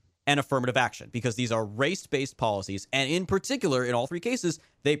theory, and affirmative action, because these are race-based policies, and in particular, in all three cases,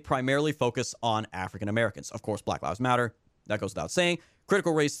 they primarily focus on African Americans. Of course, Black Lives Matter, that goes without saying.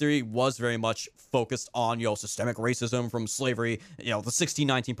 Critical race theory was very much focused on, systemic racism from slavery, the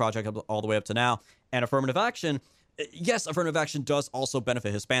 1619 Project all the way up to now. And affirmative action, yes, affirmative action does also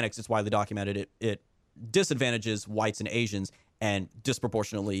benefit Hispanics. It's widely documented. It disadvantages whites and Asians and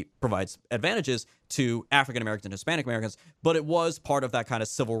disproportionately provides advantages to African Americans and Hispanic Americans, but it was part of that kind of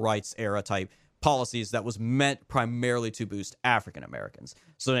civil rights era type policies that was meant primarily to boost African Americans.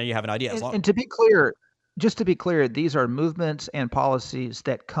 So now you have an idea. And to be clear, just to be clear, these are movements and policies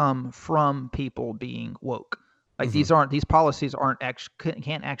that come from people being woke. Like these policies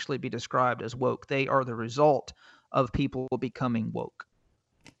can't actually be described as woke. They are the result of people becoming woke.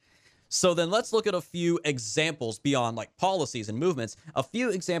 So then let's look at a few examples beyond like policies and movements, a few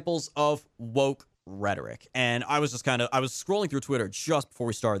examples of woke rhetoric. And I was scrolling through Twitter just before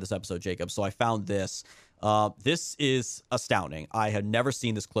we started this episode, Jacob. So I found this. This is astounding. I had never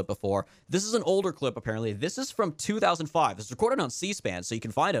seen this clip before. This is an older clip, apparently. This is from 2005. It's recorded on C-SPAN, so you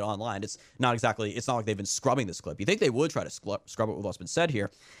can find it online. It's not like they've been scrubbing this clip. You think they would try to scrub it with what's been said here.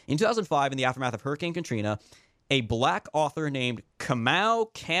 In 2005, in the aftermath of Hurricane Katrina, a black author named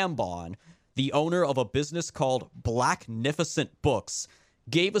Kamau Kambon, the owner of a business called Blacknificent Books,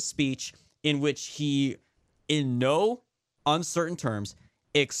 gave a speech in which he, in no uncertain terms,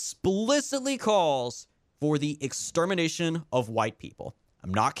 explicitly calls for the extermination of white people.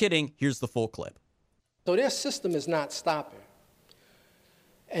 I'm not kidding. Here's the full clip. So their system is not stopping.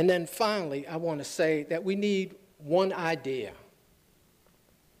 And then finally, I want to say that we need one idea.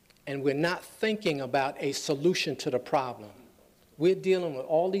 And we're not thinking about a solution to the problem. We're dealing with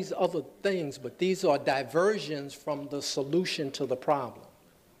all these other things, but these are diversions from the solution to the problem.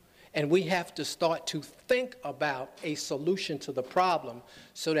 And we have to start to think about a solution to the problem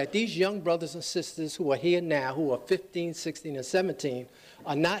so that these young brothers and sisters who are here now, who are 15, 16, and 17,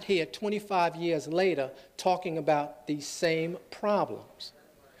 are not here 25 years later talking about these same problems.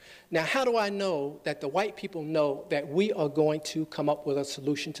 Now, how do I know that the white people know that we are going to come up with a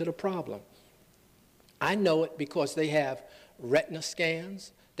solution to the problem? I know it because they have retina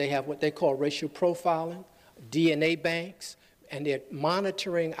scans, they have what they call racial profiling, DNA banks, and they're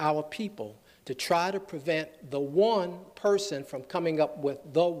monitoring our people to try to prevent the one person from coming up with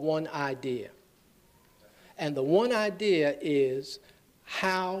the one idea. And the one idea is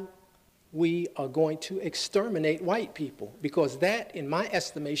how we are going to exterminate white people, because that, in my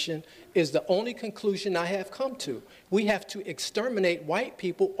estimation, is the only conclusion I have come to. We have to exterminate white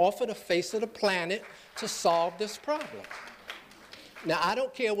people off of the face of the planet to solve this problem. Now, I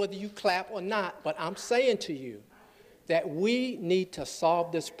don't care whether you clap or not, but I'm saying to you that we need to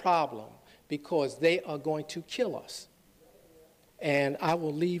solve this problem because they are going to kill us. And I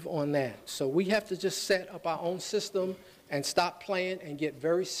will leave on that. So we have to just set up our own system and stop playing and get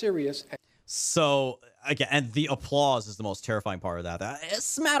very serious. So, again, and the applause is the most terrifying part of that. A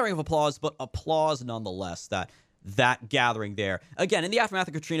smattering of applause, but applause nonetheless, that gathering there. Again, in the aftermath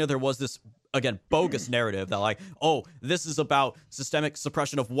of Katrina, there was this, again, bogus narrative that, like, oh, this is about systemic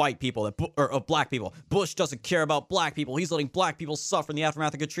suppression of white people, or of black people. Bush doesn't care about black people. He's letting black people suffer in the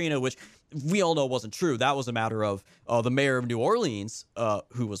aftermath of Katrina, which we all know wasn't true. That was a matter of the mayor of New Orleans,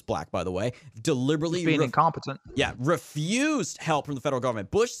 who was black, by the way, deliberately being incompetent. Yeah, refused help from the federal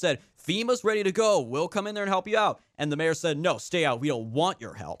government. Bush said, FEMA's ready to go. We'll come in there and help you out. And the mayor said, no, stay out. We don't want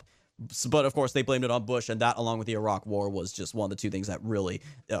your help. But, of course, they blamed it on Bush, and that, along with the Iraq War, was just one of the two things that really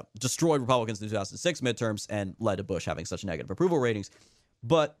destroyed Republicans in the 2006 midterms and led to Bush having such negative approval ratings.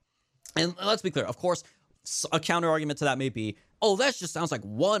 But, and let's be clear, of course, a counter-argument to that may be, oh, that just sounds like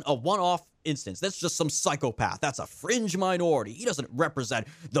a one-off instance. That's just some psychopath. That's a fringe minority. He doesn't represent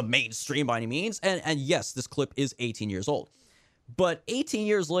the mainstream by any means. And yes, this clip is 18 years old. But 18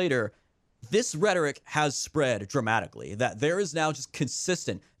 years later, this rhetoric has spread dramatically, that there is now just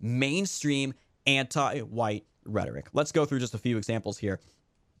consistent mainstream anti-white rhetoric. Let's go through just a few examples here.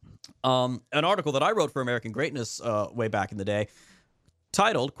 An article that I wrote for American Greatness way back in the day,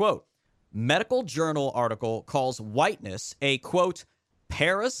 titled, quote, Medical Journal article calls whiteness a, quote,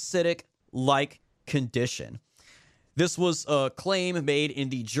 parasitic-like condition. This was a claim made in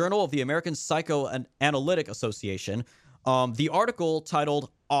the Journal of the American Psychoanalytic Association. The article, titled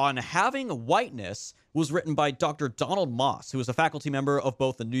On Having Whiteness, was written by Dr. Donald Moss, who is a faculty member of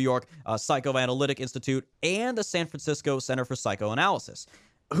both the New York Psychoanalytic Institute and the San Francisco Center for Psychoanalysis,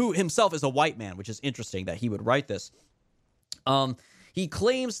 who himself is a white man, which is interesting that he would write this. He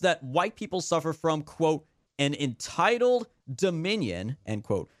claims that white people suffer from, quote, an entitled dominion, end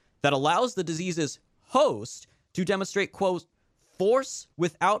quote, that allows the disease's host to demonstrate, quote, force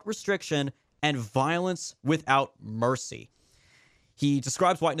without restriction and violence without mercy. He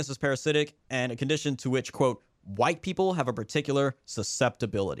describes whiteness as parasitic and a condition to which, quote, white people have a particular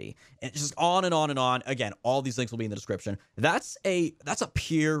susceptibility. And just on and on and on. Again, all these links will be in the description. That's a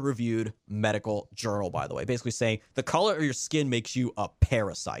peer-reviewed medical journal, by the way, basically saying the color of your skin makes you a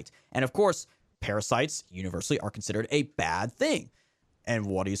parasite. And of course, parasites universally are considered a bad thing. And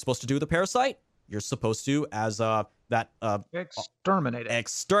what are you supposed to do with a parasite? You're supposed to, as that exterminated,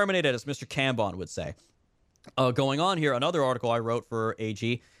 as Mr. Cambon would say. Going on here, another article I wrote for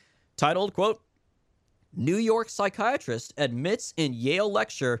AG titled, quote, New York psychiatrist admits in Yale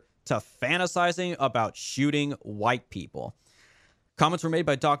lecture to fantasizing about shooting white people. Comments were made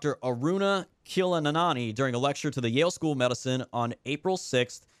by Dr. Aruna Kilanani during a lecture to the Yale School of Medicine on April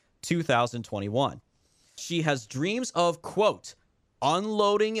 6th, 2021. She has dreams of, quote,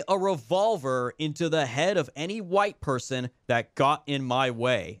 unloading a revolver into the head of any white person that got in my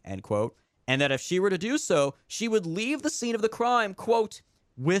way, end quote, and that if she were to do so, she would leave the scene of the crime, quote,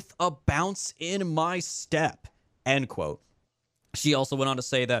 with a bounce in my step, end quote. She also went on to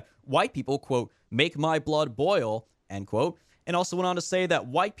say that white people, quote, make my blood boil, end quote, and also went on to say that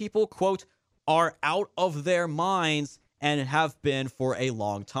white people, quote, are out of their minds and have been for a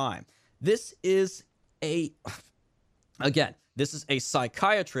long time. This is a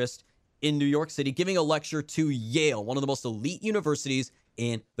psychiatrist in New York City giving a lecture to Yale, one of the most elite universities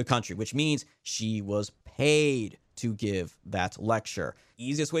in the country, which means she was paid to give that lecture.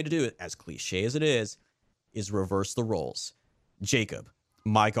 Easiest way to do it, as cliche as it is reverse the roles. Jacob,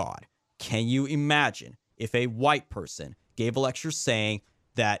 my God, can you imagine if a white person gave a lecture saying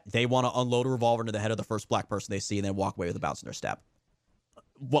that they want to unload a revolver into the head of the first black person they see and then walk away with a bounce in their step?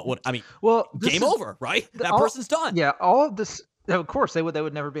 What would, I mean, well, game over, right? That person's done. Yeah, all of this, of course, they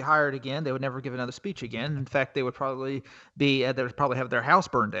would never be hired again. They would never give another speech again. In fact, they would probably they would probably have their house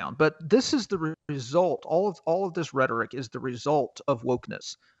burned down. But this is the result. All of this rhetoric is the result of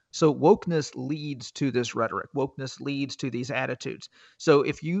wokeness. So wokeness leads to this rhetoric. Wokeness leads to these attitudes. So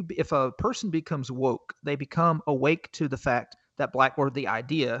if a person becomes woke, they become awake to the fact that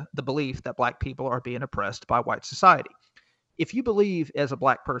the belief that black people are being oppressed by white society. If you believe as a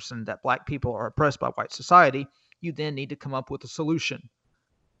black person that black people are oppressed by white society, you then need to come up with a solution.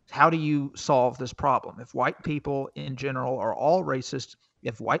 How do you solve this problem? If white people in general are all racist,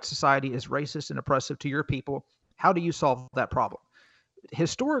 if white society is racist and oppressive to your people, how do you solve that problem?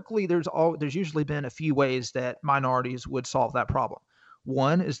 Historically, there's usually been a few ways that minorities would solve that problem.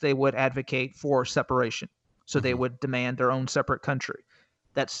 One is they would advocate for separation. So they would demand their own separate country.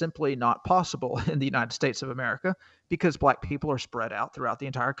 That's simply not possible in the United States of America because black people are spread out throughout the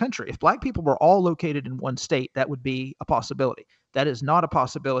entire country. If black people were all located in one state, that would be a possibility. That is not a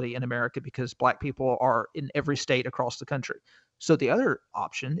possibility in America because black people are in every state across the country. So the other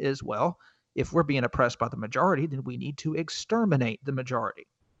option is, well, if we're being oppressed by the majority, then we need to exterminate the majority.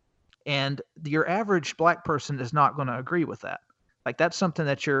 And your average black person is not going to agree with that. That's something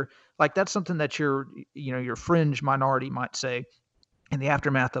that your fringe minority might say in the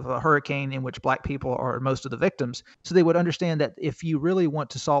aftermath of a hurricane in which black people are most of the victims. So they would understand that if you really want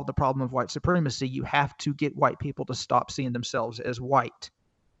to solve the problem of white supremacy, you have to get white people to stop seeing themselves as white.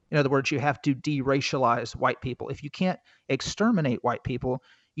 In other words, you have to de-racialize white people. If you can't exterminate white people,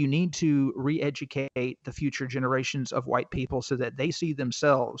 you need to re-educate the future generations of white people so that they see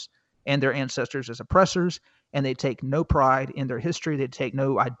themselves and their ancestors as oppressors, and they take no pride in their history. They take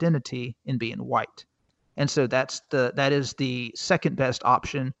no identity in being white. And so that is the second best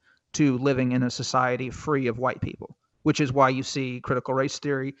option to living in a society free of white people, which is why you see critical race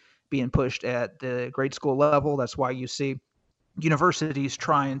theory being pushed at the grade school level. That's why you see universities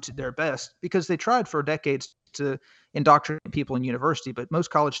trying to their best, because they tried for decades to indoctrinate people in university, but most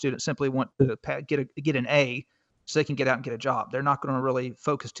college students simply want to get an A so they can get out and get a job. They're not going to really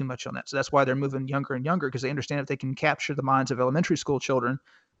focus too much on that. So that's why they're moving younger and younger, because they understand if they can capture the minds of elementary school children,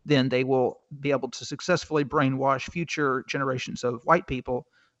 then they will be able to successfully brainwash future generations of white people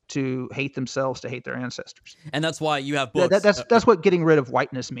to hate themselves, to hate their ancestors. And that's why you have books. That's what getting rid of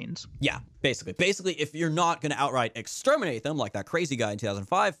whiteness means. Yeah, basically. Basically, if you're not going to outright exterminate them, like that crazy guy in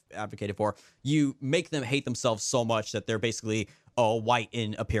 2005 advocated for, you make them hate themselves so much that they're basically white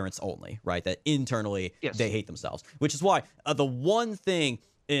in appearance only, right? That internally they hate themselves. Which is why the one thing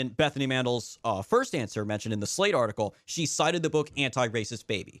in Bethany Mandel's first answer mentioned in the Slate article, she cited the book Anti-Racist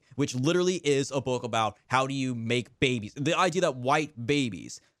Baby, which literally is a book about how do you make babies. The idea that white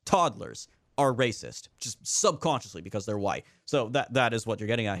babies, toddlers, are racist, just subconsciously because they're white. So that is what you're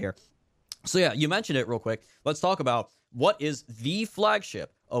getting at here. So yeah, you mentioned it real quick. Let's talk about what is the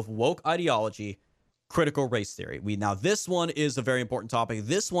flagship of woke ideology, critical race theory. Now, this one is a very important topic.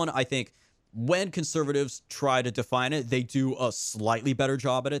 This one, I think, when conservatives try to define it, they do a slightly better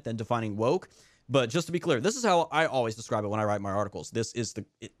job at it than defining woke. But just to be clear, this is how I always describe it when I write my articles. This is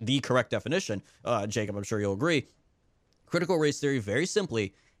the correct definition. Jacob, I'm sure you'll agree. Critical race theory, very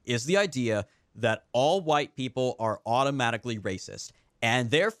simply, is the idea that all white people are automatically racist.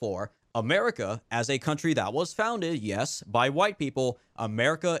 And therefore, America, as a country that was founded, yes, by white people,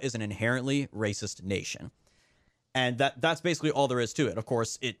 America is an inherently racist nation. And that's basically all there is to it. Of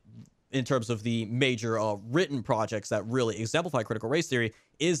course, in terms of the major written projects that really exemplify critical race theory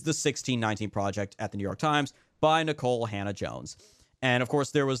is the 1619 Project at the New York Times by Nicole Hannah-Jones. And of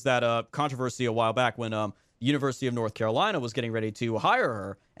course, there was that controversy a while back when University of North Carolina was getting ready to hire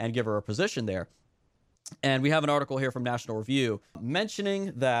her and give her a position there. And we have an article here from National Review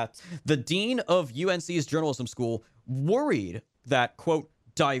mentioning that the dean of UNC's journalism school worried that, quote,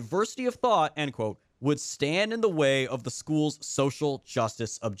 diversity of thought, end quote, would stand in the way of the school's social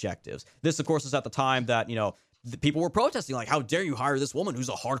justice objectives. This, of course, is at the time that, the people were protesting, like, how dare you hire this woman who's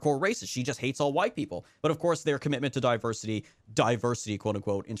a hardcore racist? She just hates all white people. But of course, their commitment to diversity, quote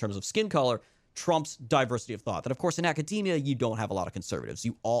unquote, in terms of skin color, trumps diversity of thought. That, of course, in academia, you don't have a lot of conservatives.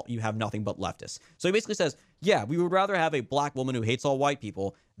 You have nothing but leftists. So he basically says, yeah, we would rather have a black woman who hates all white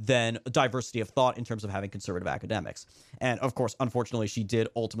people than diversity of thought in terms of having conservative academics. And of course, unfortunately, she did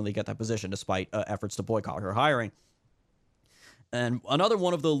ultimately get that position despite efforts to boycott her hiring. And another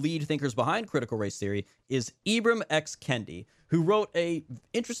one of the lead thinkers behind critical race theory is Ibram X. Kendi, who wrote a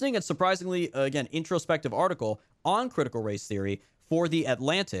interesting and surprisingly, again, introspective article on critical race theory for The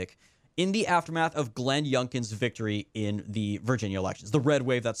Atlantic in the aftermath of Glenn Youngkin's victory in the Virginia elections, the red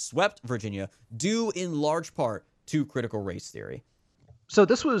wave that swept Virginia, due in large part to critical race theory. So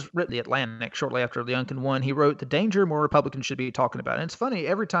this was written in The Atlantic shortly after Youngkin won. He wrote, "The danger more Republicans should be talking about." And it's funny,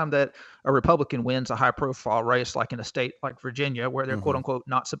 every time that a Republican wins a high-profile race, like in a state like Virginia, where they're quote-unquote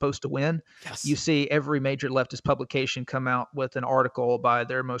not supposed to win, you see every major leftist publication come out with an article by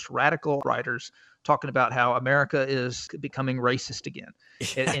their most radical writers talking about how America is becoming racist again.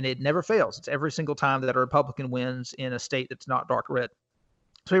 And it never fails. It's every single time that a Republican wins in a state that's not dark red.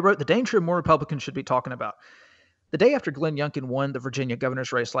 So he wrote, "The danger more Republicans should be talking about." The day after Glenn Youngkin won the Virginia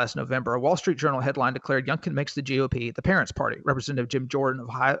governor's race last November, a Wall Street Journal headline declared Youngkin makes the GOP the parents' party. Representative Jim Jordan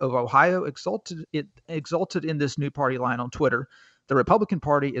of Ohio exulted in this new party line on Twitter. The Republican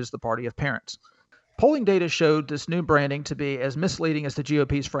Party is the party of parents. Polling data showed this new branding to be as misleading as the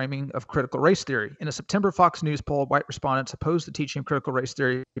GOP's framing of critical race theory. In a September Fox News poll, white respondents opposed the teaching of critical race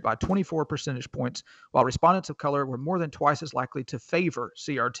theory by 24 percentage points, while respondents of color were more than twice as likely to favor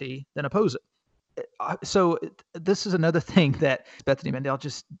CRT than oppose it. So this is another thing that Bethany Mandel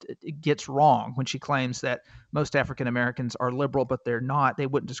just gets wrong when she claims that most African Americans are liberal, but they're not. They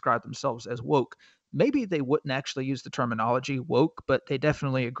wouldn't describe themselves as woke. Maybe they wouldn't actually use the terminology woke, but they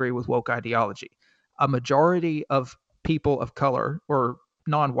definitely agree with woke ideology. A majority of people of color or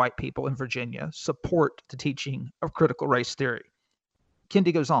non-white people in Virginia support the teaching of critical race theory.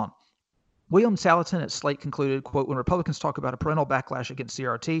 Kendi goes on. William Salatin at Slate concluded, quote, "When Republicans talk about a parental backlash against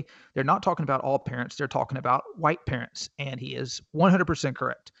CRT, they're not talking about all parents, they're talking about white parents." And he is 100%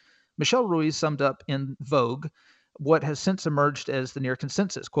 correct. Michelle Ruiz summed up in Vogue what has since emerged as the near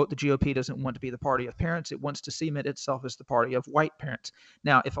consensus. Quote, "The GOP doesn't want to be the party of parents, it wants to cement itself as the party of white parents."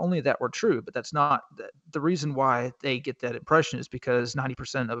 Now, if only that were true, but that's not. The reason why they get that impression is because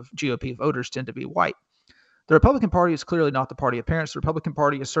 90% of GOP voters tend to be white. The Republican Party is clearly not the party of parents. The Republican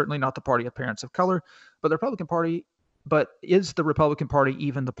Party is certainly not the party of parents of color, but is the Republican Party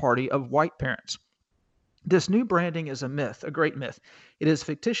even the party of white parents? This new branding is a myth, a great myth. It is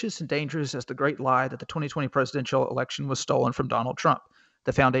fictitious and dangerous as the great lie that the 2020 presidential election was stolen from Donald Trump.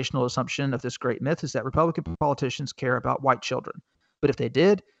 The foundational assumption of this great myth is that Republican politicians care about white children. But if they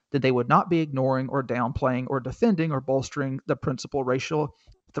did, then they would not be ignoring or downplaying or defending or bolstering the principal racial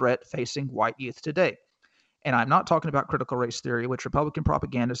threat facing white youth today. And I'm not talking about critical race theory, which Republican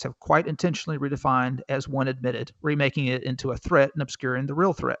propagandists have quite intentionally redefined as one admitted, remaking it into a threat and obscuring the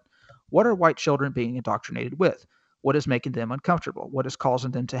real threat. What are white children being indoctrinated with? What is making them uncomfortable? What is causing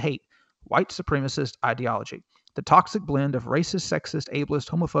them to hate? White supremacist ideology. The toxic blend of racist, sexist,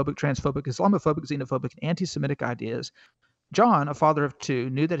 ableist, homophobic, transphobic, Islamophobic, xenophobic, and anti-Semitic ideas. John, a father of two,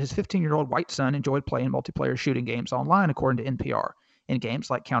 knew that his 15-year-old white son enjoyed playing multiplayer shooting games online, according to NPR. In games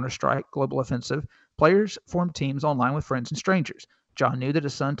like Counter-Strike, Global Offensive, players formed teams online with friends and strangers. John knew that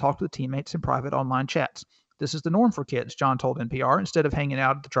his son talked with teammates in private online chats. This is the norm for kids, John told NPR. Instead of hanging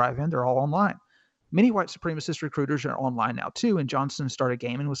out at the drive-in, they're all online. Many white supremacist recruiters are online now too, and Johnson started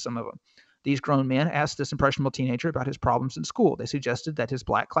gaming with some of them. These grown men asked this impressionable teenager about his problems in school. They suggested that his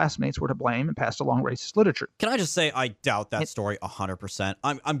black classmates were to blame and passed along racist literature. Can I just say I doubt that story 100%.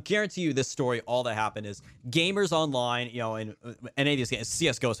 I'm guarantee you this story, all that happened is gamers online, in any of these games,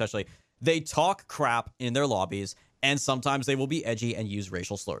 CSGO especially, they talk crap in their lobbies, and sometimes they will be edgy and use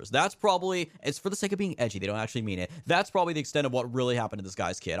racial slurs. That's probably, it's for the sake of being edgy. They don't actually mean it. That's probably the extent of what really happened to this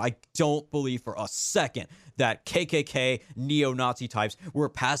guy's kid. I don't believe for a second that KKK neo-Nazi types were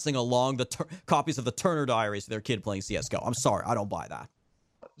passing along the copies of the Turner Diaries to their kid playing CSGO. I'm sorry, I don't buy that.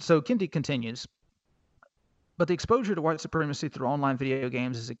 So Kendi continues. But the exposure to white supremacy through online video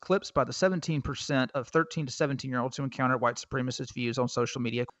games is eclipsed by the 17% of 13 to 17-year-olds who encounter white supremacist views on social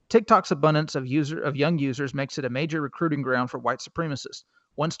media. TikTok's abundance of young users makes it a major recruiting ground for white supremacists.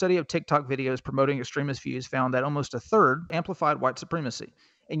 One study of TikTok videos promoting extremist views found that almost a third amplified white supremacy.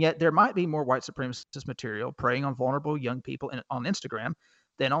 And yet there might be more white supremacist material preying on vulnerable young people on Instagram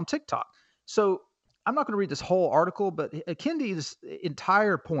than on TikTok. So I'm not going to read this whole article, but Kendi's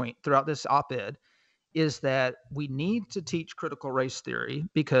entire point throughout this op-ed is that we need to teach critical race theory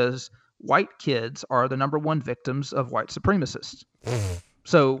because white kids are the number one victims of white supremacists.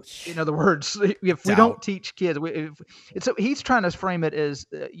 So, in other words, if we don't teach kids, he's trying to frame it as,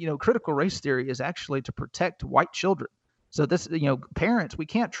 critical race theory is actually to protect white children. So this, parents, we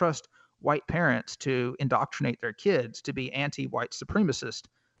can't trust white parents to indoctrinate their kids to be anti-white supremacist.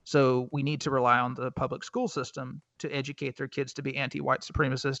 So we need to rely on the public school system to educate their kids to be anti-white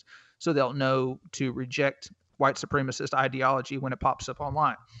supremacist so they'll know to reject white supremacist ideology when it pops up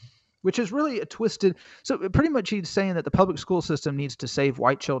online, which is really a twisted. So pretty much he's saying that the public school system needs to save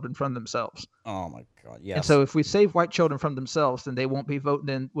white children from themselves. Oh, my God. Yes. And so if we save white children from themselves, then they won't be voting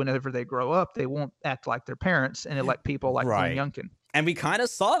in whenever they grow up. They won't act like their parents and elect people like Glenn Youngkin. And we kind of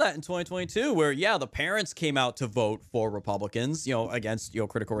saw that in 2022 where, the parents came out to vote for Republicans, against,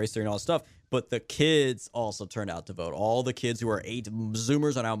 critical race theory and all that stuff. But the kids also turned out to vote. All the kids who are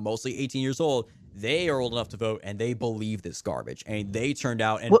Zoomers are now mostly 18 years old. They are old enough to vote, and they believe this garbage. And they turned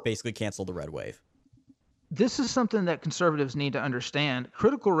out and basically canceled the red wave. This is something that conservatives need to understand.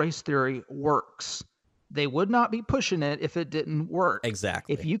 Critical race theory works. They would not be pushing it if it didn't work.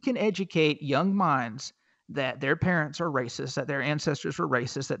 Exactly. If you can educate young minds that their parents are racist, that their ancestors were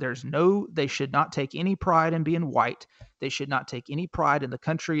racist, that they should not take any pride in being white. They should not take any pride in the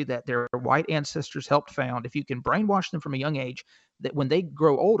country that their white ancestors helped found. If you can brainwash them from a young age, that when they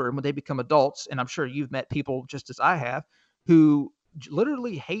grow older and when they become adults, and I'm sure you've met people just as I have, who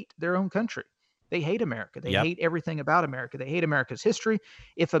literally hate their own country. They hate America. They hate everything about America. They hate America's history.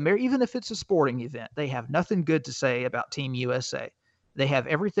 Even if it's a sporting event, they have nothing good to say about Team USA. They have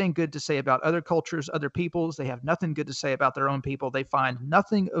everything good to say about other cultures, other peoples. They have nothing good to say about their own people. They find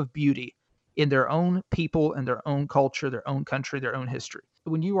nothing of beauty in their own people and their own culture, their own country, their own history.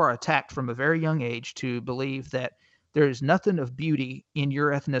 When you are attacked from a very young age to believe that there is nothing of beauty in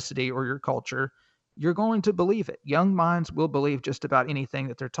your ethnicity or your culture, you're going to believe it. Young minds will believe just about anything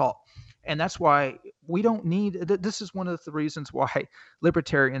that they're taught. And that's why we don't need, this is one of the reasons why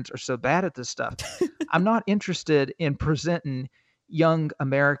libertarians are so bad at this stuff. I'm not interested in presenting young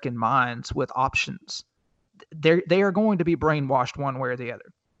American minds with options. They are going to be brainwashed one way or the other.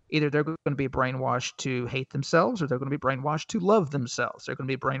 Either they're going to be brainwashed to hate themselves, or they're going to be brainwashed to love themselves. They're going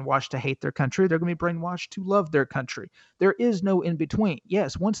to be brainwashed to hate their country. They're going to be brainwashed to love their country. There is no in between.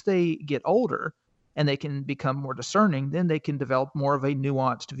 Yes, once they get older and they can become more discerning, then they can develop more of a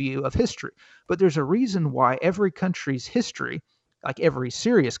nuanced view of history. But there's a reason why every country's history, like every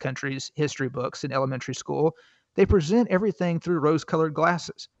serious country's history books in elementary school, they present everything through rose-colored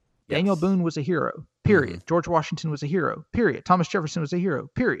glasses. Yes. Daniel Boone was a hero, period. Mm-hmm. George Washington was a hero, period. Thomas Jefferson was a hero,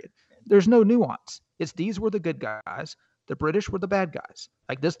 period. There's no nuance. It's these were the good guys. The British were the bad guys.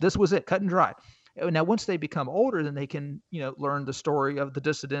 Like this was it, cut and dry. Now, once they become older, then they can, learn the story of the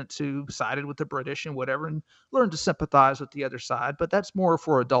dissidents who sided with the British and whatever, and learn to sympathize with the other side. But that's more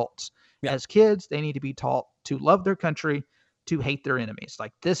for adults. Yeah. As kids, they need to be taught to love their country, to hate their enemies.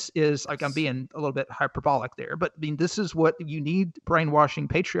 Like this is like, I'm being a little bit hyperbolic there, but this is what you need: brainwashing,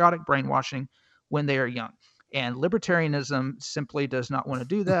 patriotic brainwashing when they are young. And libertarianism simply does not want to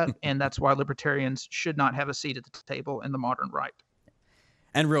do that. And that's why libertarians should not have a seat at the table in the modern right.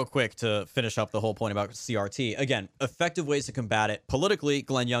 And real quick, to finish up the whole point about CRT, again, effective ways to combat it. Politically,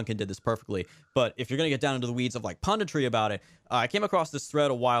 Glenn Youngkin did this perfectly. But if you're going to get down into the weeds of punditry about it, I came across this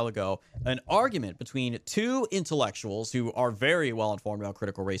thread a while ago, an argument between two intellectuals who are very well informed about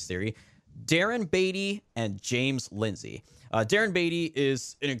critical race theory, Darren Beattie and James Lindsay. Darren Beattie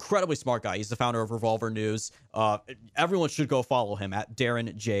is an incredibly smart guy. He's the founder of Revolver News. Everyone should go follow him at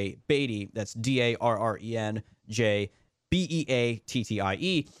Darren J. Beattie. That's DARRENJ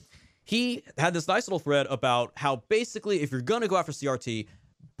BEATTIE. He had this nice little thread about how basically if you're going to go after CRT,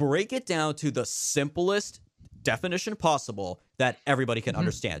 break it down to the simplest definition possible that everybody can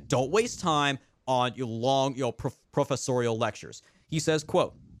understand. Don't waste time on your long, professorial lectures. He says,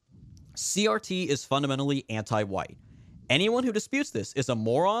 quote, CRT is fundamentally anti-white. Anyone who disputes this is a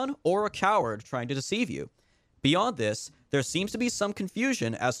moron or a coward trying to deceive you. Beyond this, there seems to be some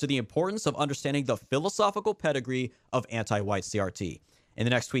confusion as to the importance of understanding the philosophical pedigree of anti-white CRT. In the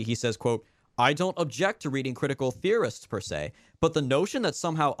next tweet, he says, quote, I don't object to reading critical theorists per se, but the notion that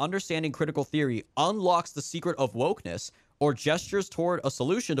somehow understanding critical theory unlocks the secret of wokeness or gestures toward a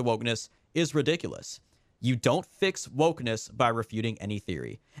solution to wokeness is ridiculous. You don't fix wokeness by refuting any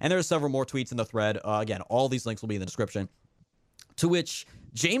theory. And there are several more tweets in the thread. Again, all these links will be in the description. To which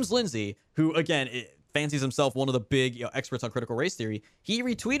James Lindsay, who, again, fancies himself one of the big experts on critical race theory, he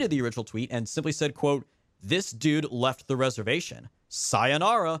retweeted the original tweet and simply said, quote, "This dude left the reservation.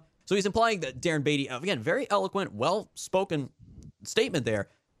 Sayonara." So he's implying that Darren Beatty, again, very eloquent, well-spoken statement there.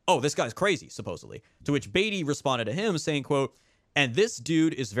 Oh, this guy's crazy, supposedly. To which Beatty responded to him saying, quote, "And this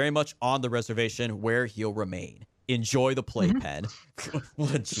dude is very much on the reservation where he'll remain. Enjoy the playpen."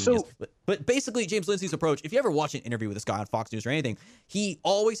 What a genius. But basically, James Lindsay's approach, if you ever watch an interview with this guy on Fox News or anything, he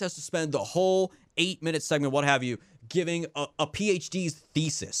always has to spend the whole 8-minute segment, what have you, giving a PhD's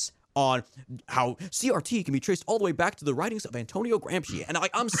thesis on how CRT can be traced all the way back to the writings of Antonio Gramsci. And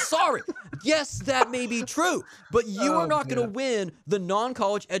I'm sorry. Yes, that may be true, but you are not going to win the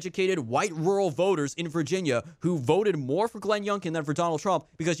non-college educated white rural voters in Virginia who voted more for Glenn Youngkin than for Donald Trump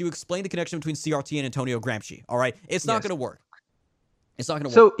because you explained the connection between CRT and Antonio Gramsci. All right? It's not going to work. It's not going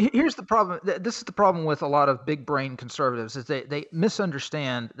to work. So here's the problem. This is the problem with a lot of big brain conservatives is they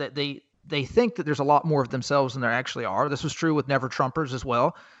misunderstand that they think that there's a lot more of themselves than there actually are. This was true with Never Trumpers as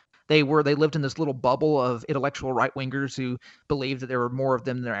well. They lived in this little bubble of intellectual right-wingers who believed that there were more of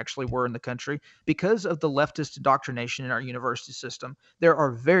them than there actually were in the country. Because of the leftist indoctrination in our university system, there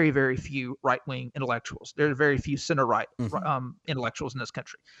are very, very few right-wing intellectuals. There are very few center-right intellectuals in this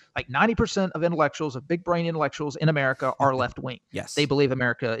country. Like 90% of intellectuals, of big brain intellectuals in America are left-wing. Yes. They believe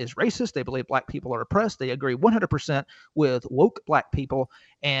America is racist. They believe black people are oppressed. They agree 100% with woke black people,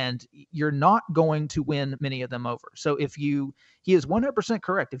 and you're not going to win many of them over. So he is 100%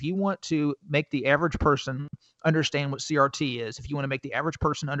 correct. If you want to make the average person understand what CRT is, if you want to make the average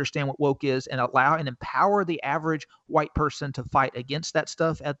person understand what woke is and allow and empower the average white person to fight against that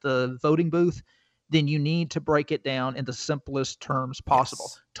stuff at the voting booth, then you need to break it down in the simplest terms possible.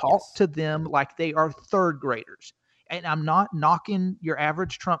 Yes. Talk to them like they are third graders. And I'm not knocking your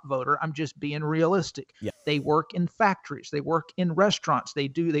average Trump voter. I'm just being realistic. Yeah. They work in factories. They work in restaurants. They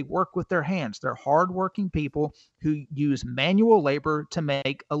work with their hands. They're hardworking people who use manual labor to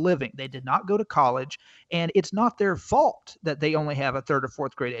make a living. They did not go to college, and it's not their fault that they only have a 3rd or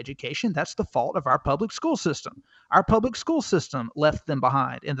 4th grade education. That's the fault of our public school system. Our public school system left them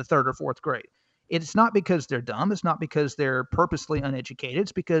behind in the 3rd or 4th grade. It's not because they're dumb. It's not because they're purposely uneducated.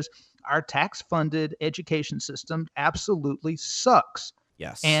 It's because our tax-funded education system absolutely sucks.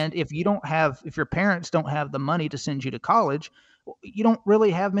 Yes. And if your parents don't have the money to send you to college, you don't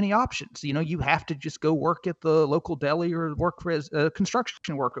really have many options. You have to just go work at the local deli or work as a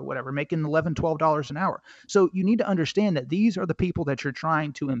construction worker or whatever, making $11, $12 an hour. So you need to understand that these are the people that you're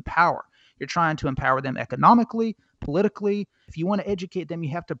trying to empower. You're trying to empower them economically, politically. If you want to educate them,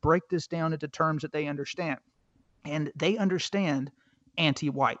 you have to break this down into terms that they understand. And they understand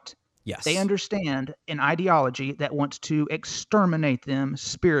anti-white. Yes. They understand an ideology that wants to exterminate them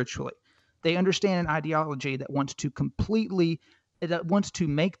spiritually. They understand an ideology that wants to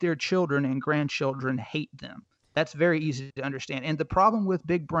make their children and grandchildren hate them. That's very easy to understand. And the problem with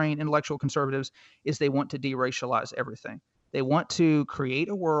big brain intellectual conservatives is they want to deracialize everything. They want to create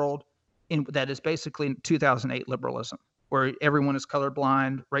a world that is basically 2008 liberalism, where everyone is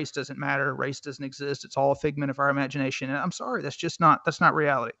colorblind, race doesn't matter, race doesn't exist, it's all a figment of our imagination. And I'm sorry, that's not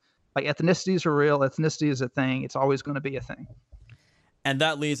reality. Like, ethnicities are real, ethnicity is a thing, it's always going to be a thing. And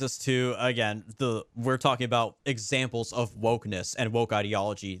that leads us to, again, we're talking about examples of wokeness and woke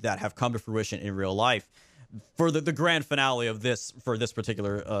ideology that have come to fruition in real life. For the grand finale of this, for this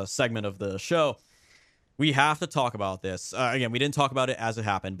particular segment of the show, we have to talk about this. Again, we didn't talk about it as it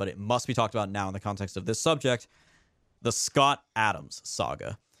happened, but it must be talked about now in the context of this subject, the Scott Adams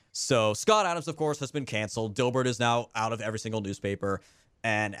saga. So Scott Adams, of course, has been canceled. Dilbert is now out of every single newspaper.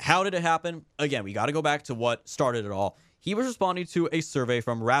 And how did it happen? Again, we got to go back to what started it all. He was responding to a survey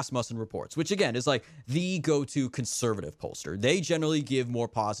from Rasmussen Reports, which, again, is like the go-to conservative pollster. They generally give more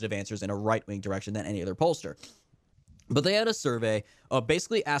positive answers in a right-wing direction than any other pollster. But they had a survey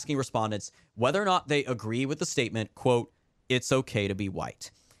basically asking respondents whether or not they agree with the statement, quote, "It's okay to be white."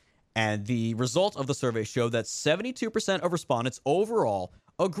 And the result of the survey showed that 72% of respondents overall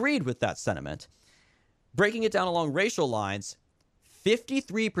agreed with that sentiment. Breaking it down along racial lines,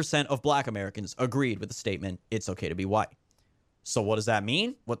 53% of black Americans agreed with the statement, "It's okay to be white." So what does that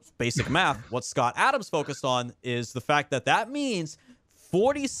mean? What's basic math? What Scott Adams focused on is the fact that means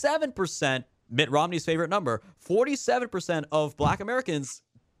 47%, Mitt Romney's favorite number, 47% of black Americans,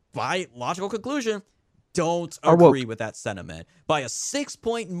 by logical conclusion, don't Are woke. agree with that sentiment. By a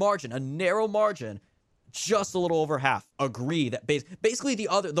 6-point margin, a narrow margin, just a little over half agree that basically the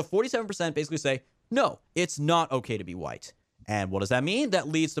 47% basically say, no, it's not okay to be white. And what does that mean? That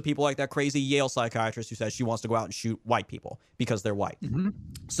leads to people like that crazy Yale psychiatrist who says she wants to go out and shoot white people because they're white. Mm-hmm.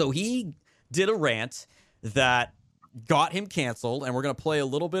 So he did a rant that got him canceled, and we're going to play a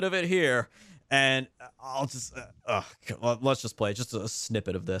little bit of it here. And I'll just, let's just play just a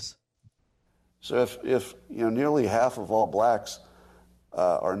snippet of this. So if nearly half of all blacks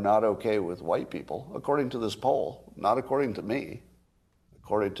are not okay with white people, according to this poll, not according to me,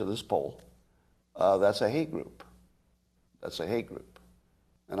 according to this poll, that's a hate group. That's a hate group.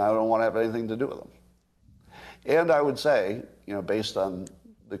 And I don't want to have anything to do with them. And I would say, based on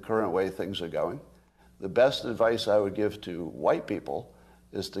the current way things are going, the best advice I would give to white people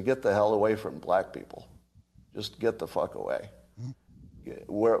is to get the hell away from black people. Just get the fuck away.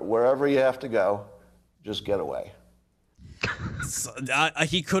 Wherever you have to go, just get away. So,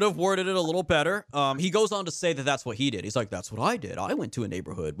 he could have worded it a little better. He goes on to say that that's what he did. He's like, that's what I did. I went to a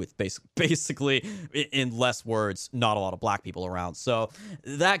neighborhood with basically, in less words, not a lot of black people around. So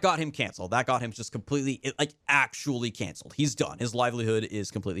that got him canceled. That got him just completely, actually canceled. He's done. His livelihood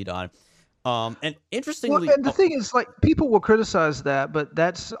is completely done. And interestingly, and the thing is, people will criticize that, but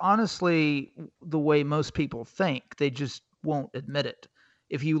that's honestly the way most people think. They just won't admit it.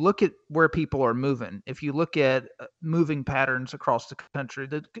 If you look at where people are moving, if you look at moving patterns across the country,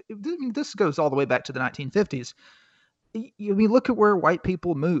 this goes all the way back to the 1950s. Look at where white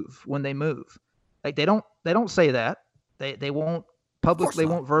people move when they move. Like they don't say that. They won't publicly,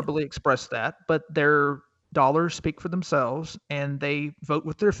 won't verbally express that, but their dollars speak for themselves, and they vote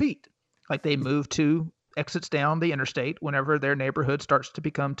with their feet. Like they move to exits down the interstate whenever their neighborhood starts to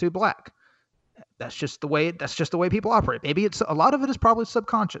become too black. That's just the way people operate. Maybe a lot of it is probably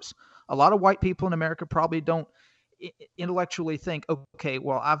subconscious. A lot of white people in America probably don't intellectually think, okay,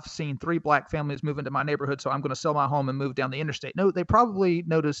 well, I've seen 3 black families move into my neighborhood, so I'm going to sell my home and move down the interstate. No, they probably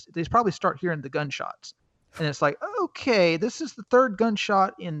start hearing the gunshots. And it's like, okay, this is the 3rd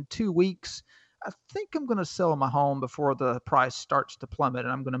gunshot in 2 weeks. I think I'm going to sell my home before the price starts to plummet,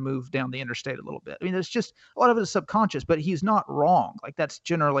 and I'm going to move down the interstate a little bit. It's just a lot of it is subconscious, but he's not wrong. That's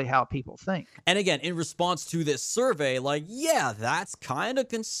generally how people think. And again, in response to this survey, that's kind of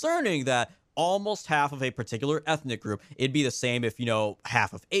concerning that almost half of a particular ethnic group, it'd be the same if,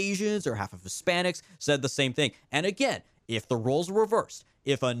 half of Asians or half of Hispanics said the same thing. And again, if the roles were reversed,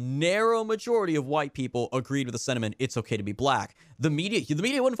 if a narrow majority of white people agreed with the sentiment, it's okay to be black, the media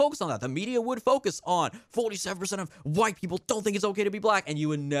wouldn't focus on that. The media would focus on 47% of white people don't think it's okay to be black, and you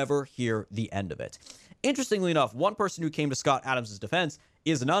would never hear the end of it. Interestingly enough, one person who came to Scott Adams' defense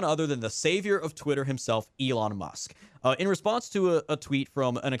is none other than the savior of Twitter himself, Elon Musk. In response to a tweet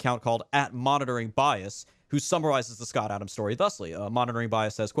from an account called @MonitoringBias, who summarizes the Scott Adams story thusly, Monitoring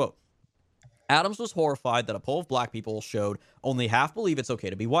Bias says, quote, Adams was horrified that a poll of black people showed only half believe it's okay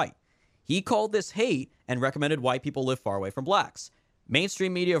to be white. He called this hate and recommended white people live far away from blacks.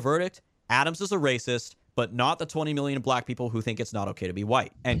 Mainstream media verdict, Adams is a racist, but not the 20 million black people who think it's not okay to be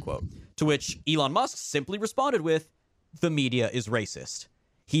white, end quote. To which Elon Musk simply responded with, the media is racist.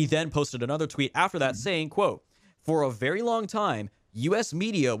 He then posted another tweet after that saying, quote, for a very long time, U.S.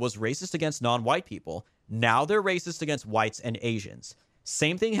 media was racist against non-white people. Now they're racist against whites and Asians.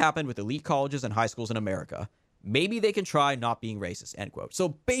 Same thing happened with elite colleges and high schools in America. Maybe they can try not being racist, end quote. So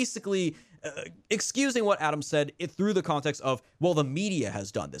basically, excusing what Adams said through the context of, well, the media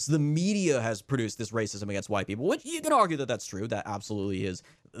has done this. The media has produced this racism against white people, which you can argue that that's true. That absolutely is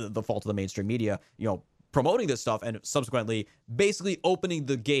the fault of the mainstream media, promoting this stuff and subsequently basically opening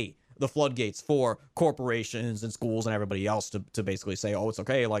the floodgates for corporations and schools and everybody else to basically say, oh, it's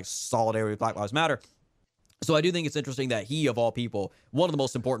okay, solidarity with Black Lives Matter. So I do think it's interesting that he, of all people, one of the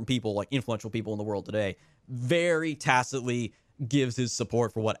most important people, influential people in the world today, very tacitly gives his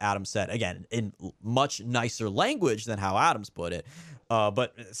support for what Adams said. Again, in much nicer language than how Adams put it,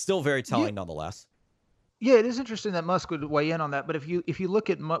 but still very telling nonetheless. Yeah, it is interesting that Musk would weigh in on that. But if you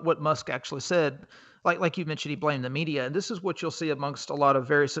look at what Musk actually said, like you mentioned, he blamed the media. And this is what you'll see amongst a lot of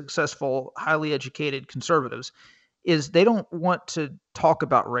very successful, highly educated conservatives. Is they don't want to talk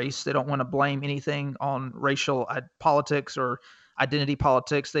about race. They don't want to blame anything on racial politics or identity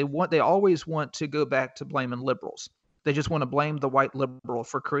politics. They always want to go back to blaming liberals. They just want to blame the white liberal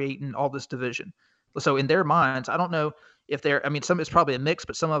for creating all this division. So in their minds, I don't know if some it's probably a mix,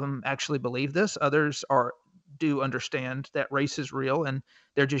 but some of them actually believe this. Others do understand that race is real, and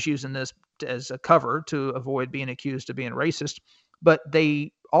they're just using this as a cover to avoid being accused of being racist. But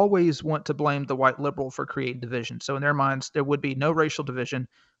they always want to blame the white liberal for creating division. So in their minds, there would be no racial division,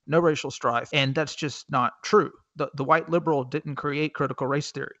 no racial strife. And that's just not true. The white liberal didn't create critical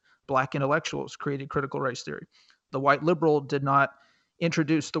race theory. Black intellectuals created critical race theory. The white liberal did not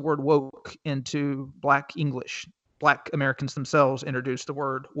introduce the word woke into Black English. Black Americans themselves introduced the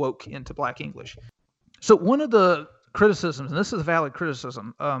word woke into Black English. So one of the criticisms, and this is a valid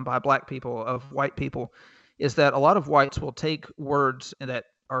criticism by Black people of white people, is that a lot of whites will take words that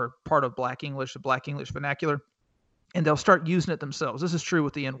are part of Black English, the Black English vernacular, and they'll start using it themselves. This is true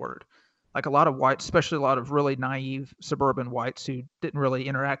with the N-word. Like a lot of whites, especially a lot of really naive suburban whites who didn't really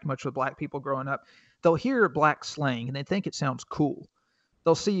interact much with Black people growing up, they'll hear Black slang and they think it sounds cool.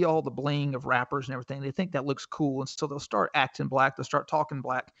 They'll see all the bling of rappers and everything. They think that looks cool. And so they'll start acting Black. They'll start talking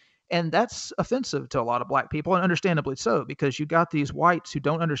Black. And that's offensive to a lot of Black people, and understandably so, because you got these whites who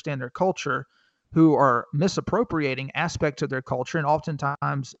don't understand their culture, who are misappropriating aspects of their culture and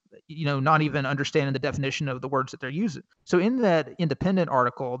oftentimes, not even understanding the definition of the words that they're using. So in that Independent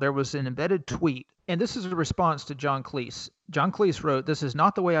article, there was an embedded tweet, and this is a response to John Cleese. John Cleese wrote, "This is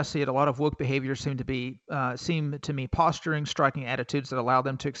not the way I see it. A lot of woke behaviors seem to me posturing, striking attitudes that allow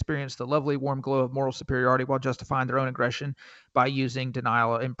them to experience the lovely warm glow of moral superiority while justifying their own aggression by using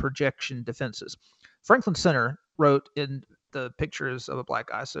denial and projection defenses." Franklin Center wrote in the pictures of a Black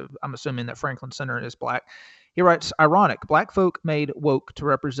guy, so I'm assuming that Franklin Center is Black. He writes, "Ironic, Black folk made woke to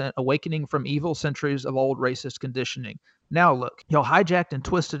represent awakening from evil centuries of old racist conditioning. Now look, y'all hijacked and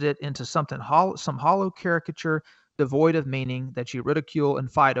twisted it into some hollow caricature devoid of meaning that you ridicule and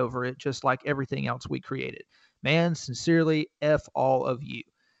fight over it just like everything else we created. Man, sincerely, F all of you."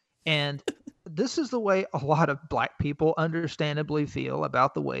 And this is the way a lot of Black people understandably feel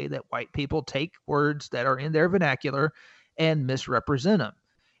about the way that white people take words that are in their vernacular and misrepresent them.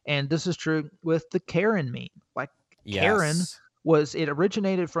 And this is true with the Karen meme. Like, Yes. Karen it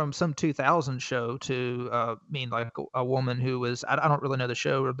originated from some 2000 show to mean like a woman who was, I don't really know the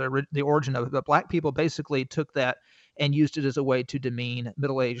show or the origin of it, but Black people basically took that and used it as a way to demean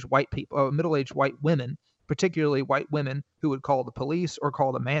middle-aged white people, middle-aged white women, particularly white women who would call the police or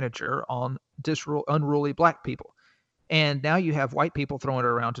call the manager on unruly Black people. And now you have white people throwing it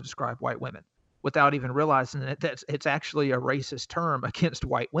around to describe white women without even realizing that it's actually a racist term against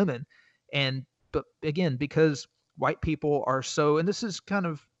white women. But again, because white people are so, and this is kind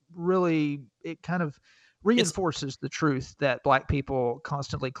of really, it kind of reinforces the truth that Black people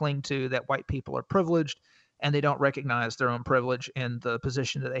constantly cling to, that white people are privileged and they don't recognize their own privilege and the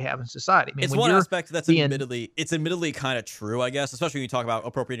position that they have in society. I mean, it's one aspect that's admittedly kind of true, I guess, especially when you talk about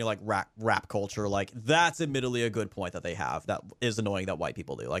appropriating like rap culture. Like, that's admittedly a good point that they have. That is annoying that white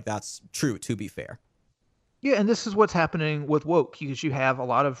people do. Like, that's true, to be fair. Yeah, and this is what's happening with woke, because you have a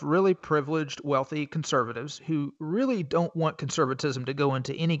lot of really privileged, wealthy conservatives who really don't want conservatism to go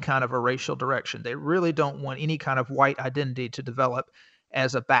into any kind of a racial direction. They really don't want any kind of white identity to develop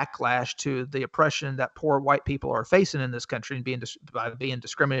as a backlash to the oppression that poor white people are facing in this country and being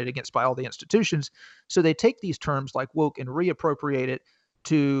discriminated against by all the institutions. So they take these terms like woke and reappropriate it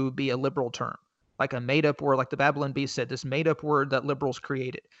to be a liberal term, like a made-up word, like the Babylon Bee said, this made-up word that liberals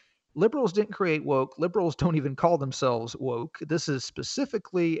created. Liberals didn't create woke. Liberals don't even call themselves woke. This is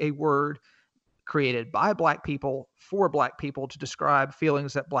specifically a word created by Black people for Black people to describe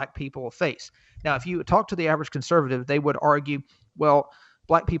feelings that Black people face. Now, if you talk to the average conservative, they would argue, well,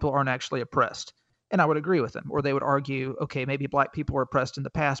 Black people aren't actually oppressed. And I would agree with them. Or they would argue, okay, maybe Black people were oppressed in the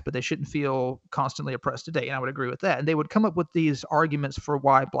past, but they shouldn't feel constantly oppressed today. And I would agree with that. And they would come up with these arguments for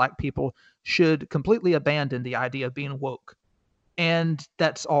why Black people should completely abandon the idea of being woke. And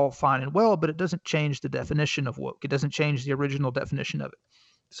that's all fine and well, but it doesn't change the definition of woke. It doesn't change the original definition of it.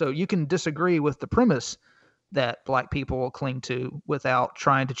 So you can disagree with the premise that Black people cling to without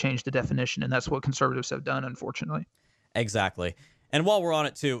trying to change the definition. And that's what conservatives have done, unfortunately. Exactly. And while we're on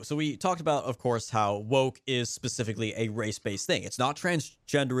it too, so we talked about, of course, how woke is specifically a race-based thing. It's not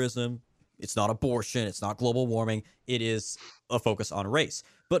transgenderism. It's not abortion. It's not global warming. It is a focus on race.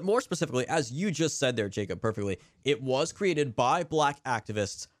 But more specifically, as you just said there, Jacob, perfectly, it was created by Black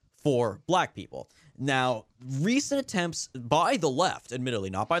activists for Black people. Now, recent attempts by the left, admittedly,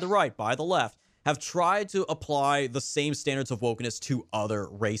 not by the right, by the left, have tried to apply the same standards of wokeness to other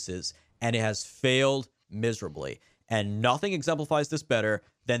races, and it has failed miserably. And nothing exemplifies this better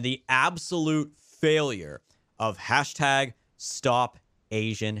than the absolute failure of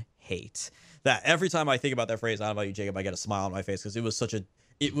 #StopAsianHate. That every time I think about that phrase, I don't know about you, Jacob, I get a smile on my face because it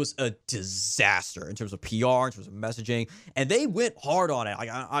was a disaster in terms of PR, in terms of messaging, and they went hard on it. Like,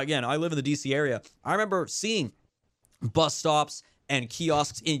 I live in the DC area. I remember seeing bus stops and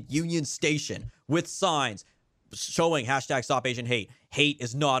kiosks in Union Station with signs showing #StopAsianHate. Hate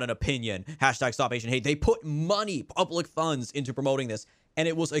is not an opinion. #StopAsianHate. They put money, public funds into promoting this. and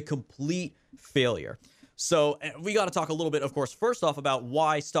it was a complete failure. So we got to talk a little bit, of course, first off about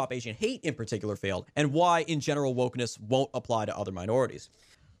why Stop Asian Hate in particular failed and why, in general, wokeness won't apply to other minorities.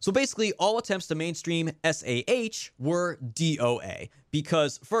 So basically, all attempts to mainstream SAH were DOA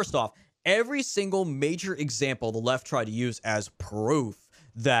because, first off, every single major example the left tried to use as proof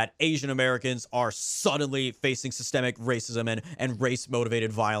that Asian Americans are suddenly facing systemic racism and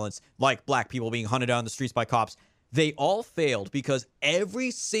race-motivated violence, like black people being hunted down the streets by cops, they all failed because every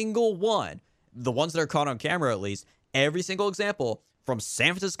single one, the ones that are caught on camera at least, every single example, from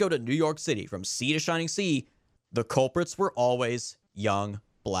San Francisco to New York City, from sea to shining sea, the culprits were always young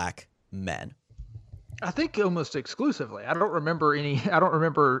black men. I think almost exclusively. I don't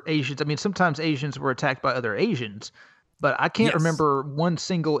remember Asians. I mean, sometimes Asians were attacked by other Asians, but I can't remember one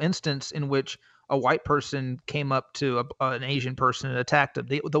single instance in which a white person came up to an Asian person and attacked them.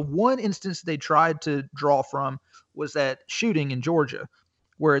 The one instance they tried to draw from was that shooting in Georgia,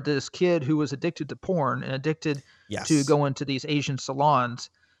 where this kid who was addicted to porn and addicted to going to these Asian salons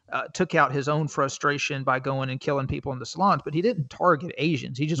took out his own frustration by going and killing people in the salons, but he didn't target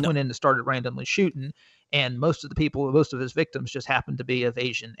Asians. He just went in and started randomly shooting, and most of his victims just happened to be of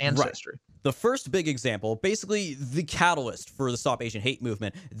Asian ancestry. Right. The first big example, basically the catalyst for the Stop Asian Hate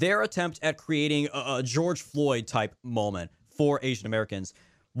movement, their attempt at creating a George Floyd type moment for Asian Americans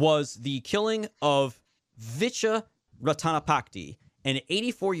was the killing of Vicha Ratanapakdee, an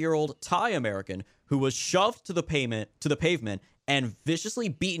 84-year-old Thai American who was shoved to the pavement and viciously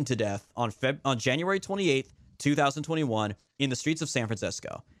beaten to death on January 28th, 2021 in the streets of San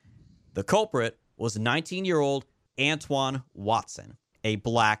Francisco. The culprit was 19-year-old Antoine Watson, a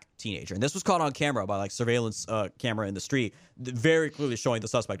black teenager. And this was caught on camera by surveillance camera in the street, very clearly showing the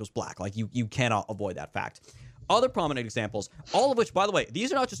suspect was black. You cannot avoid that fact. Other prominent examples, all of which, by the way,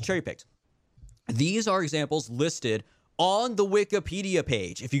 these are not just cherry-picked. These are examples listed on the Wikipedia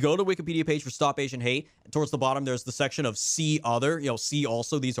page. If you go to the Wikipedia page for Stop Asian Hate, towards the bottom, there's the section of See Other, see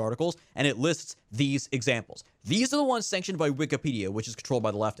also these articles, and it lists these examples. These are the ones sanctioned by Wikipedia, which is controlled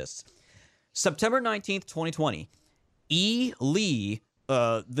by the leftists. September 19th, 2020, E. Lee,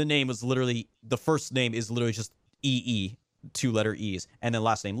 the first name is literally just E.E., two-letter E's, and then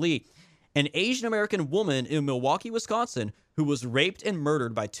last name Lee, an Asian American woman in Milwaukee, Wisconsin, who was raped and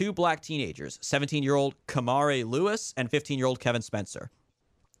murdered by two black teenagers, 17-year-old Kamari Lewis and 15-year-old Kevin Spencer.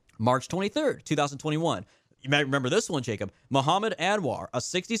 March 23rd, 2021. You might remember this one, Jacob. Muhammad Anwar, a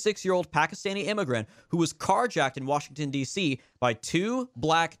 66-year-old Pakistani immigrant who was carjacked in Washington, D.C. by two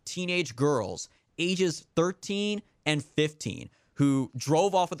black teenage girls, ages 13 and 15, who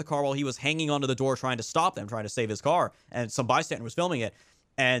drove off with the car while he was hanging onto the door trying to stop them, trying to save his car, and some bystander was filming it.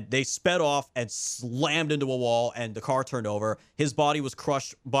 And they sped off and slammed into a wall, and the car turned over. His body was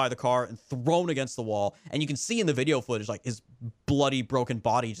crushed by the car and thrown against the wall. And you can see in the video footage, his bloody, broken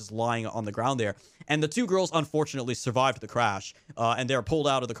body just lying on the ground there. And the two girls, unfortunately, survived the crash, and they're pulled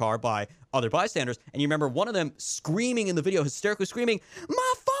out of the car by other bystanders. And you remember one of them screaming in the video, hysterically screaming,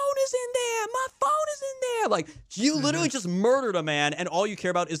 "My phone is in there! My phone is in there!" You literally just murdered a man, and all you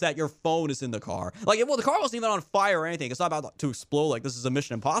care about is that your phone is in the car. The car wasn't even on fire or anything. It's not about to explode this is a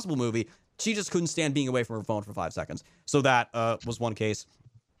Mission Impossible movie. She just couldn't stand being away from her phone for 5 seconds. So that was one case.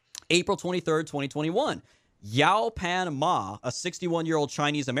 April 23rd, 2021. Yao Pan Ma, a 61-year-old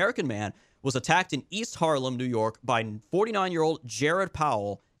Chinese-American man, was attacked in East Harlem, New York by 49-year-old Jared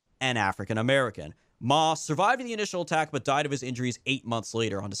Powell, an African-American. Ma survived the initial attack but died of his injuries 8 months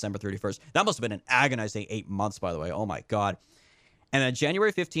later on December 31st. That must have been an agonizing 8 months, by the way. Oh, my God. And then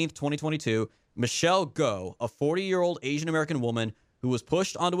January 15th, 2022, Michelle Go, a 40-year-old Asian-American woman who was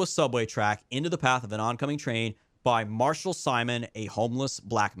pushed onto a subway track into the path of an oncoming train by Marshall Simon, a homeless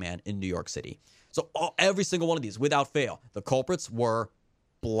black man in New York City. So every single one of these, without fail, the culprits were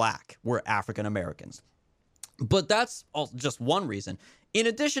black, were African Americans. But that's just one reason. In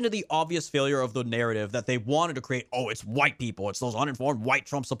addition to the obvious failure of the narrative that they wanted to create, it's white people, it's those uninformed white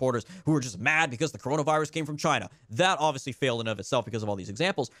Trump supporters who are just mad because the coronavirus came from China. That obviously failed in and of itself because of all these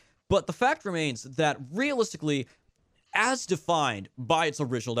examples. But the fact remains that realistically, as defined by its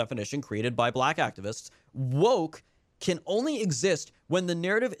original definition created by black activists, woke can only exist when the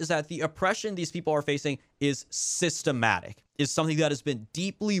narrative is that the oppression these people are facing is systematic, is something that has been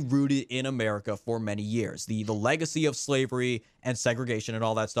deeply rooted in America for many years. The legacy of slavery and segregation and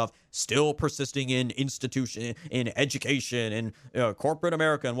all that stuff still persisting in institution, in education, in corporate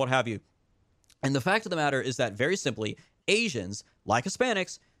America and what have you. And the fact of the matter is that, very simply, Asians, like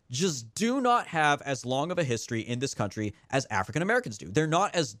Hispanics, just do not have as long of a history in this country as African Americans do. They're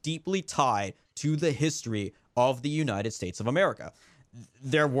not as deeply tied to the history of the United States of America.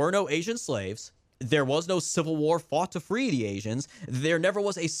 There were no Asian slaves. There was no civil war fought to free the Asians. There never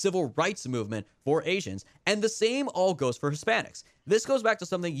was a civil rights movement for Asians. And the same all goes for Hispanics. This goes back to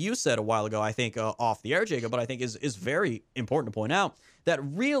something you said a while ago, I think, off the air, Jacob, but I think is very important to point out that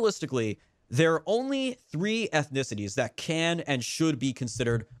realistically, there are only 3 ethnicities that can and should be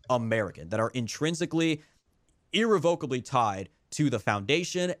considered American, that are intrinsically, irrevocably tied to the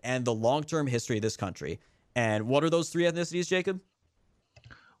foundation and the long-term history of this country. And what are those 3 ethnicities, Jacob?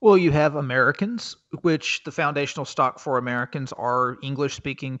 Well, you have Americans, which the foundational stock for Americans are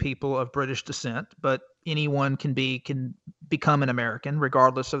English-speaking people of British descent, but anyone can become an American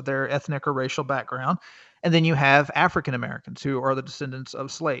regardless of their ethnic or racial background. And then you have African Americans, who are the descendants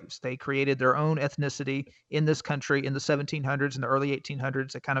of slaves. They created their own ethnicity in this country in the 1700s and the early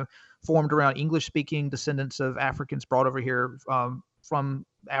 1800s. That kind of formed around English-speaking descendants of Africans brought over here from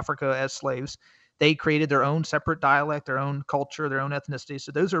Africa as slaves. They created their own separate dialect, their own culture, their own ethnicity.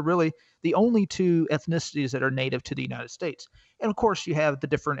 So those are really the only 2 ethnicities that are native to the United States. And of course, you have the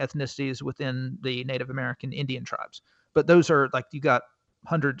different ethnicities within the Native American Indian tribes. But those are like, you got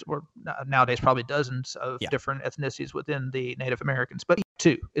hundreds, or nowadays probably dozens of different ethnicities within the Native Americans. But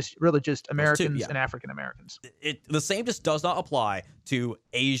 2, it's really just Americans and African Americans. The same just does not apply to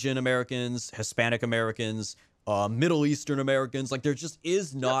Asian Americans, Hispanic Americans, Middle Eastern Americans. Like, there just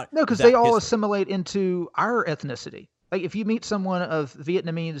is not. No, because they all assimilate into our ethnicity. Like, if you meet someone of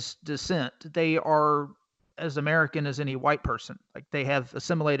Vietnamese descent, they are as American as any white person. Like, they have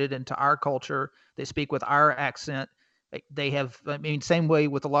assimilated into our culture. They speak with our accent. Like, they have, I mean, same way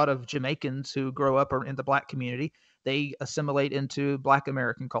with a lot of Jamaicans who grow up in the Black community. They assimilate into Black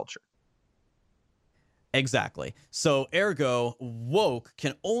American culture. Exactly. So, ergo, woke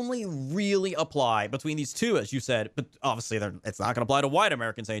can only really apply between these 2, as you said, but obviously it's not going to apply to white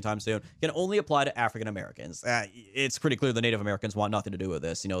Americans anytime soon. It can only apply to African Americans. It's pretty clear the Native Americans want nothing to do with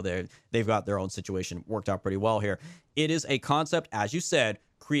this. You know, they've got their own situation worked out pretty well here. It is a concept, as you said,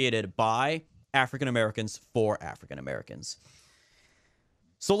 created by African Americans for African Americans.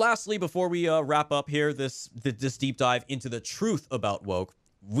 So lastly, before we wrap up here, this deep dive into the truth about woke,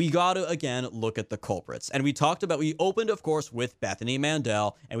 we got to, again, look at the culprits. And we opened, of course, with Bethany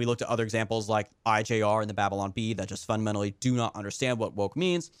Mandel, and we looked at other examples like IJR and the Babylon Bee that just fundamentally do not understand what woke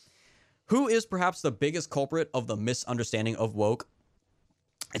means. Who is perhaps the biggest culprit of the misunderstanding of woke?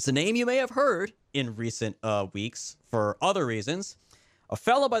 It's a name you may have heard in recent weeks for other reasons. A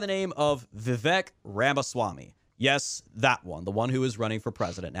fellow by the name of Vivek Ramaswamy. Yes, that one, the one who is running for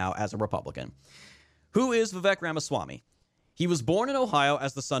president now as a Republican. Who is Vivek Ramaswamy? He was born in Ohio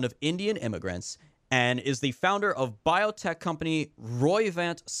as the son of Indian immigrants and is the founder of biotech company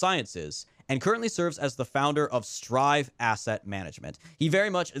Roivant Sciences and currently serves as the founder of Strive Asset Management. He very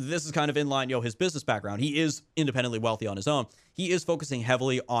much, this is kind of in line, his business background. He is independently wealthy on his own. He is focusing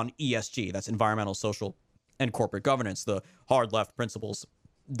heavily on ESG, that's environmental, social, and corporate governance, the hard left principles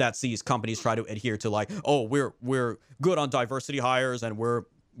that sees companies try to adhere to, like, oh, we're good on diversity hires and we're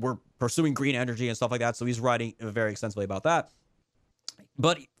pursuing green energy and stuff like that. So he's writing very extensively about that.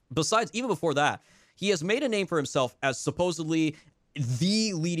 But besides, even before that, he has made a name for himself as supposedly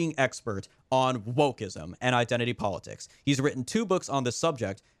the leading expert on wokeism and identity politics. He's written 2 books on this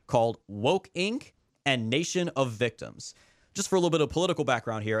subject called Woke Inc. and Nation of Victims. Just for a little bit of political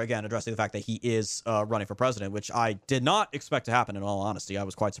background here, again, addressing the fact that he is running for president, which I did not expect to happen, in all honesty. I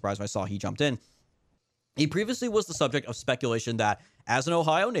was quite surprised when I saw he jumped in. He previously was the subject of speculation that, as an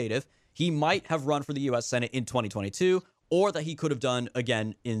Ohio native, he might have run for the U.S. Senate in 2022, or that he could have done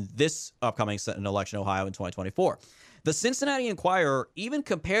again in this upcoming Senate election in Ohio in 2024. The Cincinnati Enquirer even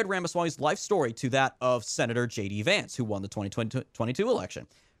compared Ramaswamy's life story to that of Senator J.D. Vance, who won the 2022 election.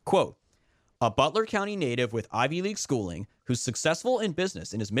 Quote, a Butler County native with Ivy League schooling who's successful in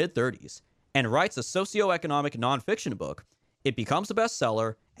business in his mid-30s and writes a socioeconomic nonfiction book, it becomes a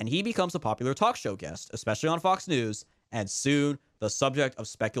bestseller, and he becomes a popular talk show guest, especially on Fox News, and soon the subject of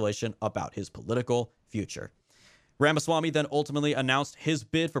speculation about his political future. Ramaswamy then ultimately announced his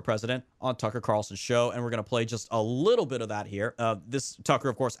bid for president on Tucker Carlson's show, and we're going to play just a little bit of that here. This Tucker,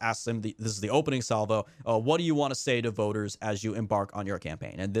 of course, asks him, this is the opening salvo, what do you want to say to voters as you embark on your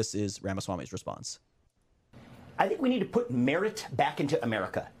campaign? And this is Ramaswamy's response. I think we need to put merit back into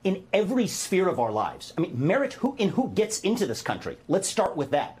America in every sphere of our lives. I mean, merit in who gets into this country. Let's start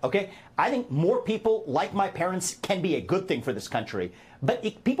with that, okay? I think more people like my parents can be a good thing for this country. But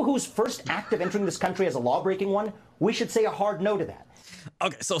people whose first act of entering this country as a law-breaking one, we should say a hard no to that.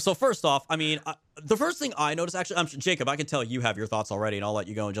 Okay, so first off, I mean, the first thing I noticed, actually, Jacob, I can tell you have your thoughts already, and I'll let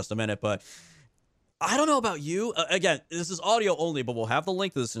you go in just a minute, but I don't know about you. Again, this is audio only, but we'll have the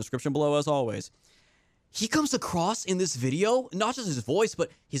link to this in the description below as always. he comes across in this video, not just his voice,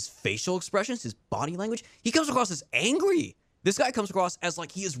 but his facial expressions, his body language, he comes across as angry. This guy comes across as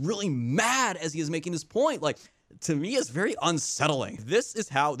like he is really mad as he is making this point. Like, to me, it's very unsettling. This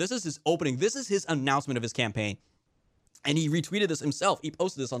is his opening. This is his announcement of his campaign. And he retweeted this himself. He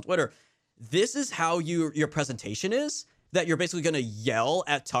posted this on Twitter. This is how your presentation is? That you're basically going to yell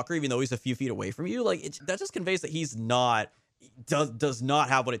at Tucker even though he's a few feet away from you? Like, that just conveys that he's does not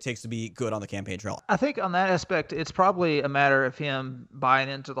have what it takes to be good on the campaign trail. I think on that aspect, it's probably a matter of him buying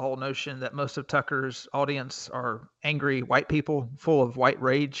into the whole notion that most of Tucker's audience are angry white people full of white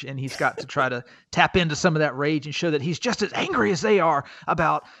rage, and he's got to try to tap into some of that rage and show that he's just as angry as they are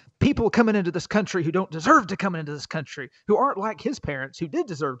about people coming into this country who don't deserve to come into this country, who aren't like his parents who did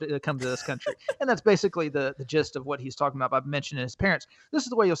deserve to come to this country. And that's basically the gist of what he's talking about by mentioning his parents. This is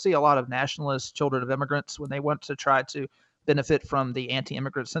the way you'll see a lot of nationalist children of immigrants when they want to try to benefit from the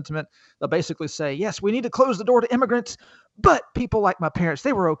anti-immigrant sentiment. They'll basically say, yes, we need to close the door to immigrants, but people like my parents,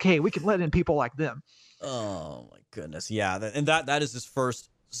 they were okay. We can let in people like them. Oh my goodness. Yeah. And that is his first,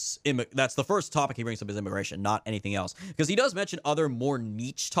 that's the first topic he brings up is immigration, not anything else. Because he does mention other more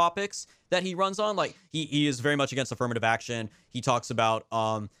niche topics that he runs on. Like he is very much against affirmative action. He talks about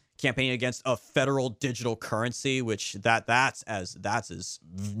campaigning against a federal digital currency, which that's as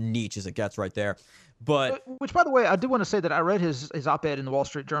niche as it gets right there. But which, by the way, I do want to say that I read his op-ed in the Wall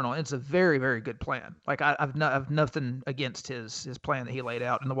Street Journal. It's a very, very good plan. Like I've nothing against his plan that he laid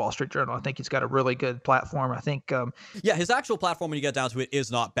out in the Wall Street Journal. I think he's got a really good platform. I think his actual platform, when you get down to it,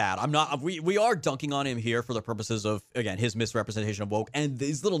 is not bad. We are dunking on him here for the purposes of, again, his misrepresentation of woke and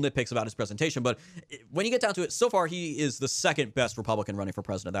these little nitpicks about his presentation. But when you get down to it, so far he is the second best Republican running for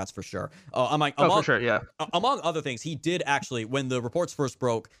president. That's for sure. For sure, yeah. Among other things, he did actually, when the reports first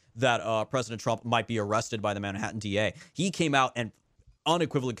broke that President Trump might be arrested by the Manhattan DA, he came out and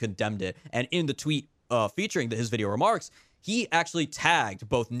unequivocally condemned it. And in the tweet featuring his video remarks, he actually tagged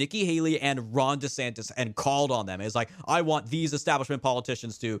both Nikki Haley and Ron DeSantis and called on them. It's like, I want these establishment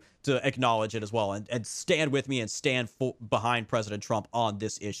politicians to acknowledge it as well and stand with me and stand behind President Trump on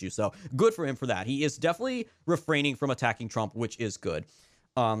this issue. So good for him for that. He is definitely refraining from attacking Trump, which is good.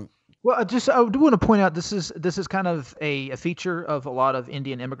 Well, I do want to point out this is kind of a feature of a lot of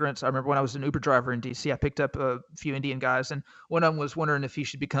Indian immigrants. I remember when I was an Uber driver in D.C., I picked up a few Indian guys, and one of them was wondering if he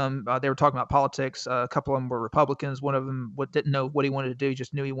should become. They were talking about politics. A couple of them were Republicans. One of them didn't know what he wanted to do. He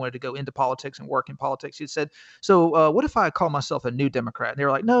just knew he wanted to go into politics and work in politics. He said, "So, what if I call myself a New Democrat?" And they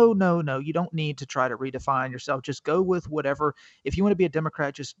were like, "No, you don't need to try to redefine yourself. Just go with whatever. If you want to be a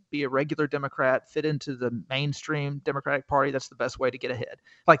Democrat, just be a regular Democrat. Fit into the mainstream Democratic Party. That's the best way to get ahead."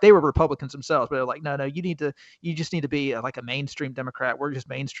 Like they were Republicans themselves, but they're like, no, you just need to be like a mainstream Democrat. We're just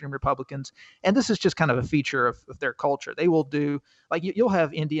mainstream Republicans. And this is just kind of a feature of their culture. They will do, like you'll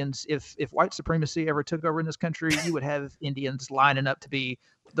have Indians, if white supremacy ever took over in this country, you would have Indians lining up to be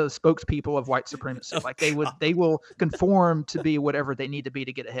the spokespeople of white supremacy. Like they will conform to be whatever they need to be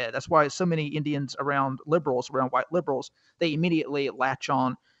to get ahead. That's why so many Indians around white liberals, they immediately latch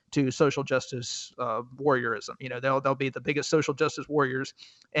on to social justice warriorism. They'll be the biggest social justice warriors,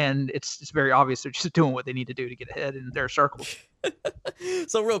 and it's very obvious they're just doing what they need to do to get ahead in their circles.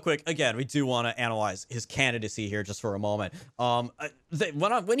 So real quick, again, we do want to analyze his candidacy here just for a moment.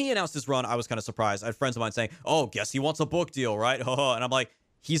 When he announced his run, I was kind of surprised. I had friends of mine saying, "Oh, guess he wants a book deal, right?" And I'm like,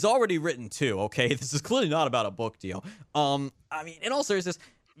 he's already written two. Okay, this is clearly not about a book deal. In all seriousness,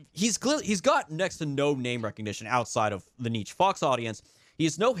 he's got next to no name recognition outside of the niche Fox audience. He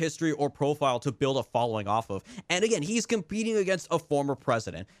has no history or profile to build a following off of. And again, he's competing against a former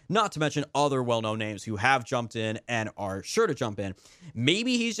president, not to mention other well-known names who have jumped in and are sure to jump in.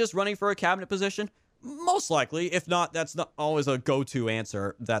 Maybe he's just running for a cabinet position. Most likely. If not, that's not always a go-to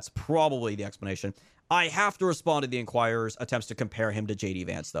answer. That's probably the explanation. I have to respond to the Inquirer's attempts to compare him to J.D.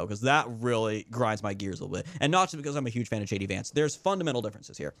 Vance, though, because that really grinds my gears a little bit. And not just because I'm a huge fan of J.D. Vance. There's fundamental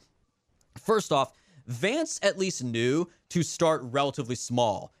differences here. First off, Vance at least knew to start relatively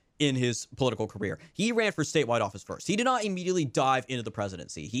small in his political career. He ran for statewide office first. He did not immediately dive into the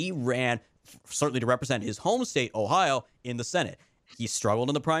presidency. He ran certainly to represent his home state, Ohio, in the Senate. He struggled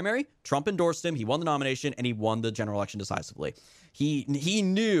in the primary. Trump endorsed him. He won the nomination, and he won the general election decisively. He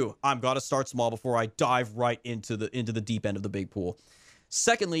knew, I'm got to start small before I dive right into the deep end of the big pool.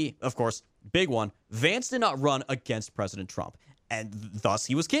 Secondly, of course, big one, Vance did not run against President Trump. And thus,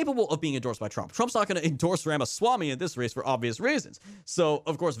 he was capable of being endorsed by Trump. Trump's not going to endorse Ramaswamy in this race for obvious reasons. So,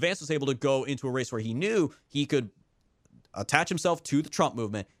 of course, Vance was able to go into a race where he knew he could attach himself to the Trump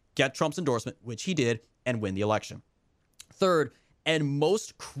movement, get Trump's endorsement, which he did, and win the election. Third, and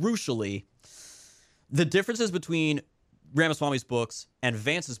most crucially, the differences between Ramaswamy's books and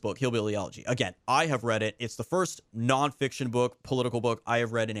Vance's book, Hillbilly Elegy. Again, I have read it. It's the first nonfiction book, political book I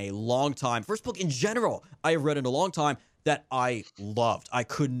have read in a long time. First book in general I have read in a long time that I loved. I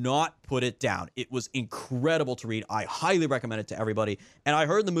could not put it down. It was incredible to read. I highly recommend it to everybody. And I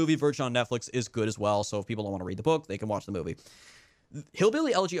heard the movie version on Netflix is good as well. So if people don't want to read the book, they can watch the movie.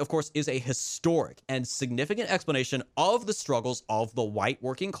 Hillbilly Elegy, of course, is a historic and significant explanation of the struggles of the white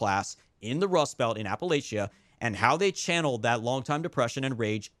working class in the Rust Belt in Appalachia and how they channeled that longtime depression and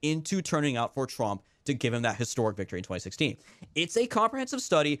rage into turning out for Trump to give him that historic victory in 2016. It's a comprehensive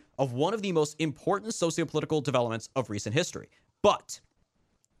study of one of the most important sociopolitical developments of recent history. But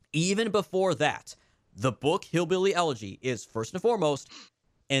even before that, the book Hillbilly Elegy is first and foremost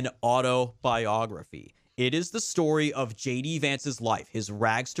an autobiography. It is the story of J.D. Vance's life, his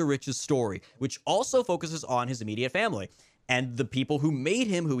rags to riches story, which also focuses on his immediate family and the people who made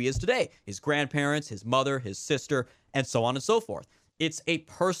him who he is today, his grandparents, his mother, his sister, and so on and so forth. It's a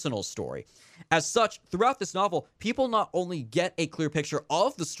personal story. As such, throughout this novel, people not only get a clear picture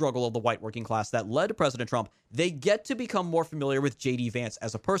of the struggle of the white working class that led to President Trump, they get to become more familiar with J.D. Vance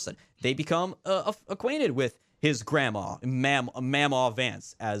as a person. They become acquainted with his grandma, Mamaw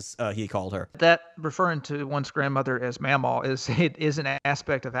Vance, as he called her. That referring to one's grandmother as Mamaw is an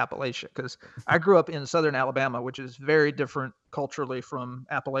aspect of Appalachia, because I grew up in southern Alabama, which is very different culturally from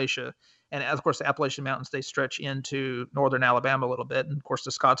Appalachia. And of course, the Appalachian Mountains, they stretch into northern Alabama a little bit. And of course,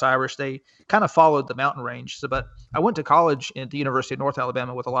 the Scots-Irish, they kind of followed the mountain range. But I went to college at the University of North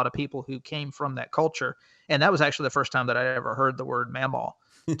Alabama with a lot of people who came from that culture. And that was actually the first time that I ever heard the word Mamaw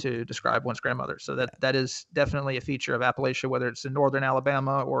to describe one's grandmother. So that is definitely a feature of Appalachia, whether it's in northern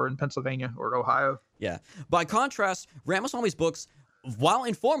Alabama or in Pennsylvania or Ohio. Yeah. By contrast, Ramaswamy's books, while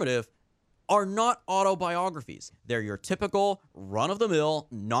informative, are not autobiographies. They're your typical run-of-the-mill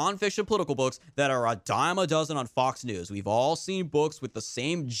nonfiction political books that are a dime a dozen on Fox News. We've all seen books with the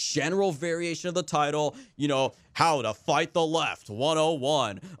same general variation of the title, How to Fight the Left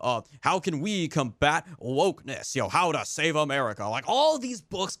 101, How Can We Combat Wokeness, How to Save America. Like all these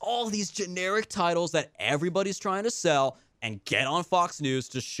books, all these generic titles that everybody's trying to sell and get on Fox News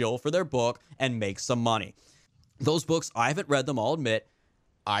to shill for their book and make some money. Those books, I haven't read them, I'll admit.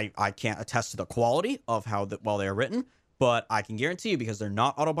 I can't attest to the quality of how well they're written, but I can guarantee you, because they're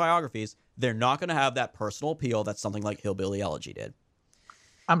not autobiographies, they're not going to have that personal appeal that something like Hillbilly Elegy did.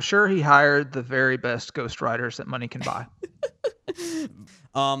 I'm sure he hired the very best ghostwriters that money can buy.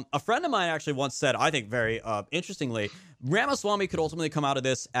 A friend of mine actually once said, I think very interestingly, Ramaswamy could ultimately come out of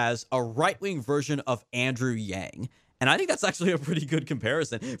this as a right-wing version of Andrew Yang. And I think that's actually a pretty good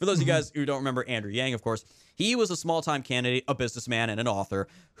comparison. For those of you guys who don't remember Andrew Yang, of course, he was a small-time candidate, a businessman, and an author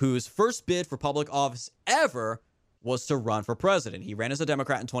whose first bid for public office ever was to run for president. He ran as a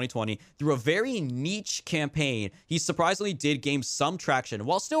Democrat in 2020 through a very niche campaign. He surprisingly did gain some traction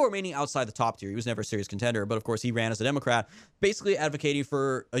while still remaining outside the top tier. He was never a serious contender, but of course he ran as a Democrat, basically advocating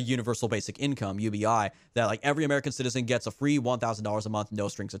for a universal basic income, UBI, that like every American citizen gets a free $1,000 a month, no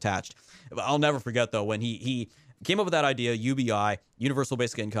strings attached. I'll never forget though, when he came up with that idea, UBI, universal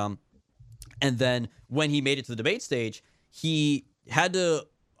basic income, and then when he made it to the debate stage, he had to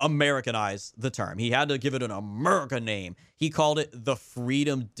Americanize the term. He had to give it an American name. He called it the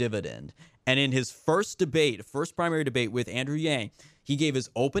freedom dividend. And in his first primary debate with Andrew Yang, he gave his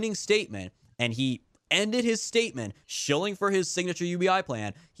opening statement and he ended his statement shilling for his signature UBI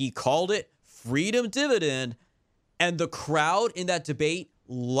plan. He called it freedom dividend, and the crowd in that debate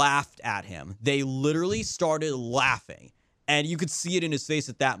laughed at him. They literally started laughing. And you could see it in his face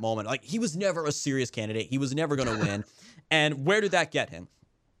at that moment. Like, he was never a serious candidate. He was never going to win. And where did that get him?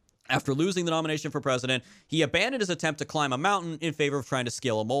 After losing the nomination for president, he abandoned his attempt to climb a mountain in favor of trying to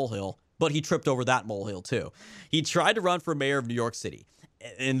scale a molehill, but he tripped over that molehill too. He tried to run for mayor of New York City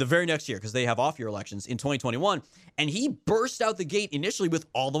in the very next year, because they have off-year elections in 2021, and he burst out the gate initially with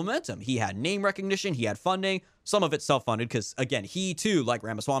all the momentum. He had name recognition, he had funding, some of it self-funded, because again, he too, like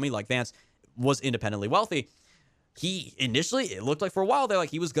Ramaswamy, like Vance, was independently wealthy. He initially, it looked like for a while there, like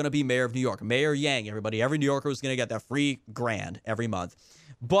he was going to be mayor of New York, Mayor Yang, everybody, every New Yorker was going to get that free grand every month.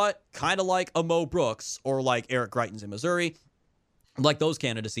 But kind of like a Mo Brooks or like Eric Greitens in Missouri, like those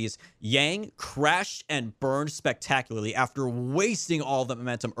candidacies, Yang crashed and burned spectacularly after wasting all the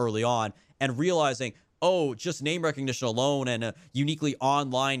momentum early on and realizing, oh, just name recognition alone and a uniquely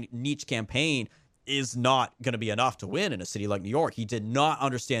online niche campaign is not going to be enough to win in a city like New York. He did not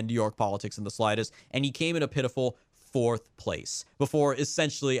understand New York politics in the slightest, and he came in a pitiful 4th place before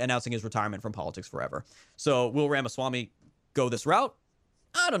essentially announcing his retirement from politics forever. So will Ramaswamy go this route?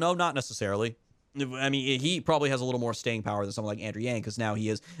 I don't know, not necessarily. I mean, he probably has a little more staying power than someone like Andrew Yang, because now he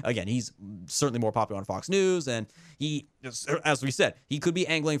is, again, he's certainly more popular on Fox News, and he, as we said, he could be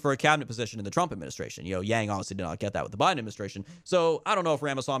angling for a cabinet position in the Trump administration. You know, Yang obviously did not get that with the Biden administration, so I don't know if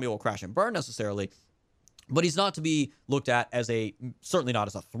Ramaswamy will crash and burn necessarily, but he's not to be looked at as certainly not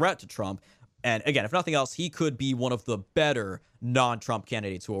as a threat to Trump. And again, if nothing else, he could be one of the better non-Trump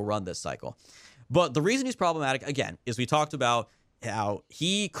candidates who will run this cycle. But the reason he's problematic, again, is we talked about how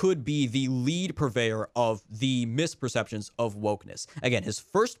he could be the lead purveyor of the misperceptions of wokeness. Again, his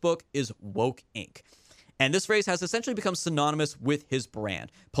first book is Woke Inc. And this phrase has essentially become synonymous with his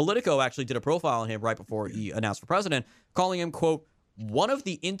brand. Politico actually did a profile on him right before he announced for president, calling him, quote, one of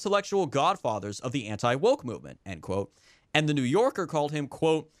the intellectual godfathers of the anti-woke movement, end quote. And the New Yorker called him,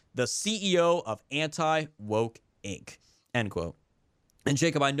 quote, the CEO of Anti-Woke Inc., end quote. And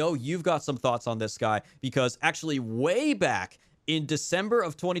Jacob, I know you've got some thoughts on this guy, because actually way back in December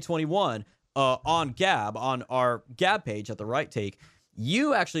of 2021, on Gab, on our Gab page at The Right Take,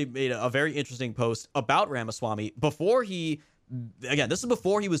 you actually made a very interesting post about Ramaswamy before he, again, this is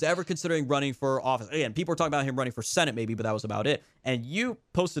before he was ever considering running for office. Again, people were talking about him running for Senate maybe, but that was about it. And you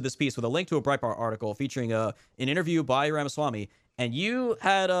posted this piece with a link to a Breitbart article featuring an interview by Ramaswamy, and you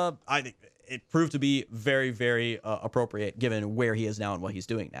had, I think it proved to be very, very appropriate given where he is now and what he's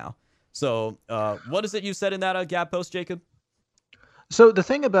doing now. So what is it you said in that Gab post, Jacob? So the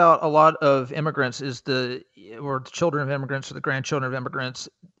thing about a lot of immigrants is the children of immigrants or the grandchildren of immigrants,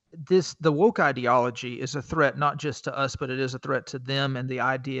 the woke ideology is a threat not just to us, but it is a threat to them and the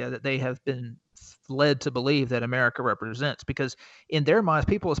idea that they have been led to believe that America represents. Because in their minds,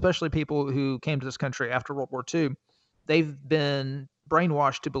 people, especially people who came to this country after World War II, they've been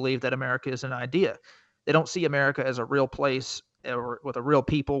brainwashed to believe that America is an idea. They don't see America as a real place or with a real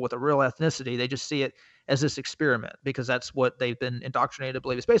people, with a real ethnicity. They just see it as this experiment, because that's what they've been indoctrinated to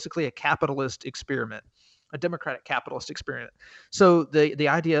believe. It's basically a capitalist experiment, a democratic capitalist experiment. So the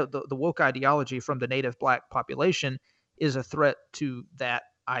idea, the woke ideology from the native black population is a threat to that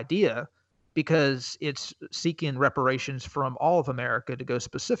idea, because it's seeking reparations from all of America to go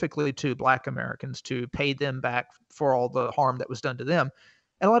specifically to black Americans to pay them back for all the harm that was done to them.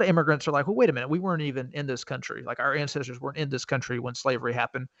 And a lot of immigrants are like, well, wait a minute, we weren't even in this country. Like, our ancestors weren't in this country when slavery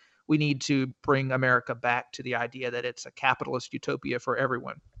happened. We need to bring America back to the idea that it's a capitalist utopia for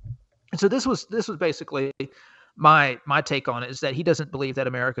everyone. And so this was basically my take on it, is that he doesn't believe that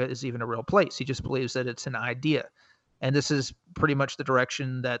America is even a real place. He just believes that it's an idea. And this is pretty much the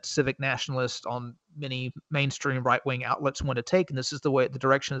direction that civic nationalists on many mainstream right-wing outlets want to take. And this is the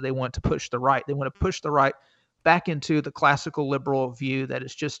direction that they want to push the right. They want to push the right back into the classical liberal view that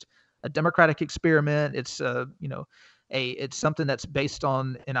it's just a democratic experiment. It's it's something that's based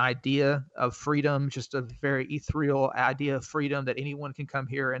on an idea of freedom, just a very ethereal idea of freedom, that anyone can come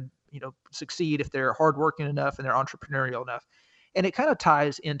here and succeed if they're hardworking enough and they're entrepreneurial enough. And it kind of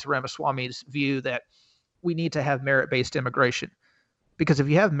ties into Ramaswamy's view that we need to have merit-based immigration. Because if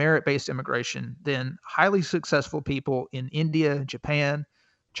you have merit-based immigration, then highly successful people in India, Japan,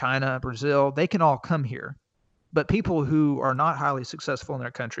 China, Brazil, they can all come here. But people who are not highly successful in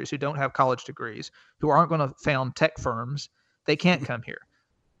their countries, who don't have college degrees, who aren't going to found tech firms, they can't come here.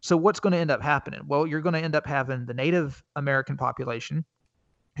 So what's going to end up happening? Well, you're going to end up having the Native American population,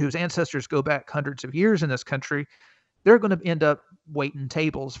 whose ancestors go back hundreds of years in this country. They're going to end up waiting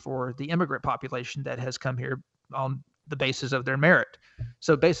tables for the immigrant population that has come here on the basis of their merit.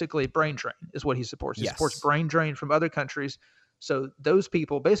 So basically, brain drain is what he supports. He supports brain drain from other countries. So those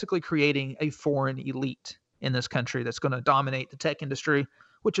people basically creating a foreign elite in this country that's going to dominate the tech industry,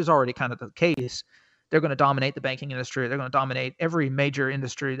 which is already kind of the case. They're going to dominate the banking industry. They're going to dominate every major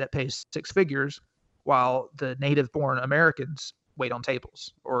industry that pays six figures, while the native-born Americans wait on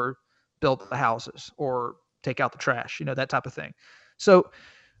tables or build the houses or take out the trash, that type of thing. So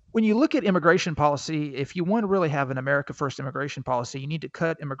when you look at immigration policy, if you want to really have an America First immigration policy, you need to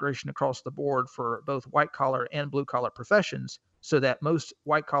cut immigration across the board for both white-collar and blue-collar professions, so that most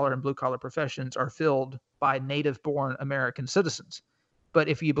white-collar and blue-collar professions are filled by native-born American citizens. But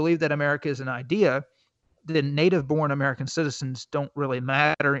if you believe that America is an idea, then native-born American citizens don't really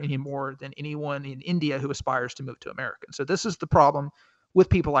matter any more than anyone in India who aspires to move to America. So this is the problem with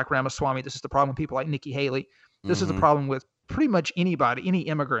people like Ramaswamy. This is the problem with people like Nikki Haley. This is the problem with pretty much anybody, any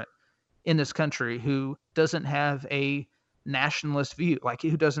immigrant in this country who doesn't have a nationalist view, like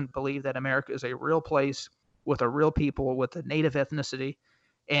who doesn't believe that America is a real place with a real people, with a native ethnicity,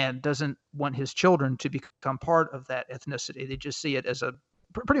 and doesn't want his children to become part of that ethnicity. They just see it as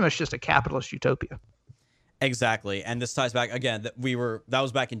pretty much just a capitalist utopia. Exactly. And this ties back again that that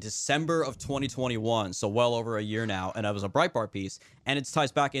was back in December of 2021, so well over a year now, and it was a Breitbart piece, and it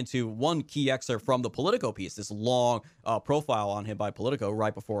ties back into one key excerpt from the Politico piece, this long profile on him by Politico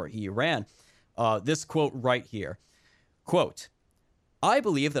right before he ran. This quote right here. Quote, "I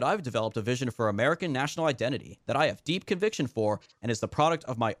believe that I've developed a vision for American national identity that I have deep conviction for and is the product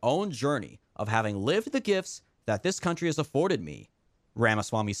of my own journey of having lived the gifts that this country has afforded me,"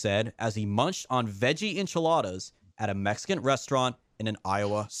 Ramaswamy said as he munched on veggie enchiladas at a Mexican restaurant in an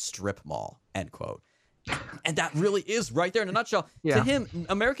Iowa strip mall, end quote. And that really is right there in a nutshell. Yeah. To him,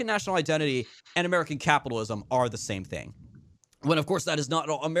 American national identity and American capitalism are the same thing. When, of course, that is not,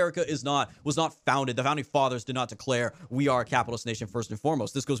 America was not founded. The founding fathers did not declare we are a capitalist nation first and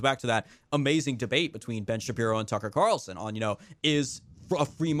foremost. This goes back to that amazing debate between Ben Shapiro and Tucker Carlson on, is a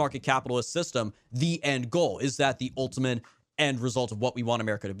free market capitalist system the end goal? Is that the ultimate end result of what we want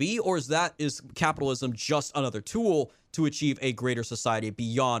America to be? Or is capitalism just another tool to achieve a greater society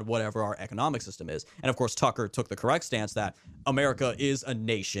beyond whatever our economic system is? And of course, Tucker took the correct stance that America is a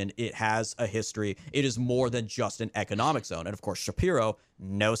nation. It has a history. It is more than just an economic zone. And of course, Shapiro,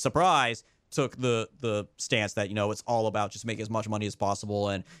 no surprise, took the stance that, it's all about just making as much money as possible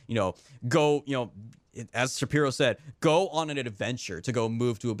and, go, as Shapiro said, go on an adventure to go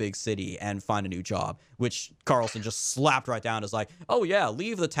move to a big city and find a new job, which Carlson just slapped right down as like, oh yeah,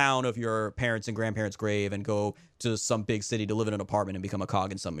 leave the town of your parents' and grandparents' grave and go to some big city to live in an apartment and become a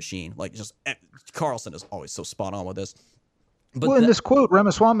cog in some machine. Like, just Carlson is always so spot on with this. But in this quote,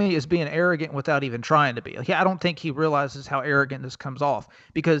 Ramaswamy is being arrogant without even trying to be. Like, I don't think he realizes how arrogant this comes off,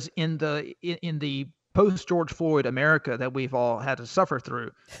 because in the post-George Floyd America that we've all had to suffer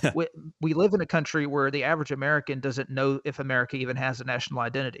through, we live in a country where the average American doesn't know if America even has a national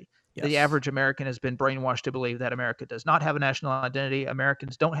identity. Yes. The average American has been brainwashed to believe that America does not have a national identity.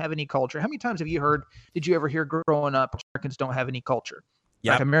 Americans don't have any culture. How many times did you ever hear growing up, Americans don't have any culture?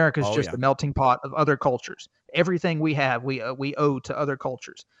 Yep. Like, America is just a melting pot of other cultures. Everything we have, we owe to other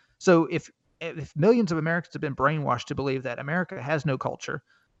cultures. So if millions of Americans have been brainwashed to believe that America has no culture,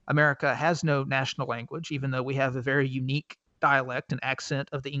 America has no national language, even though we have a very unique dialect and accent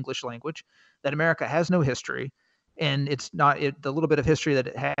of the English language, that America has no history, and the little bit of history that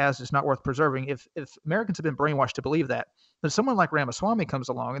it has is not worth preserving. If Americans have been brainwashed to believe that, then someone like Ramaswamy comes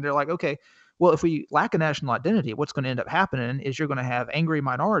along and they're like, okay, well, if we lack a national identity, what's going to end up happening is you're going to have angry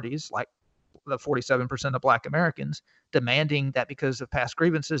minorities like the 47% of Black Americans demanding that because of past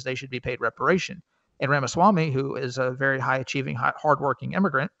grievances, they should be paid reparation. And Ramaswamy, who is a very high-achieving, hard-working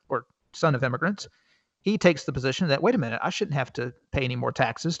immigrant or son of immigrants, he takes the position that, wait a minute, I shouldn't have to pay any more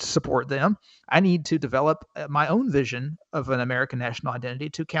taxes to support them. I need to develop my own vision of an American national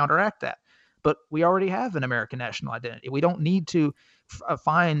identity to counteract that. But we already have an American national identity. We don't need to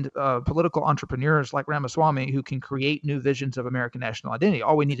find political entrepreneurs like Ramaswamy who can create new visions of American national identity.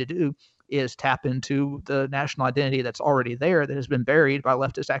 All we need to do is tap into the national identity that's already there, that has been buried by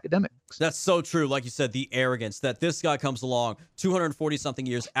leftist academics. That's so true. Like you said, the arrogance that this guy comes along 240 something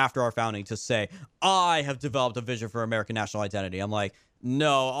years after our founding to say, I have developed a vision for American national identity. I'm like,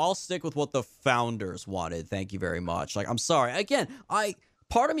 no, I'll stick with what the founders wanted. Thank you very much. Like, I'm sorry. Again,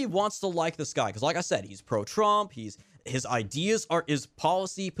 part of me wants to like this guy because, like I said, he's pro-Trump. His ideas his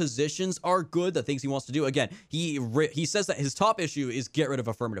policy positions are good. The things he wants to do. Again, he says that his top issue is get rid of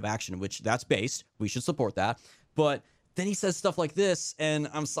affirmative action, which that's based. We should support that. But then he says stuff like this, and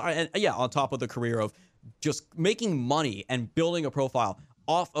I'm sorry. And yeah, on top of the career of just making money and building a profile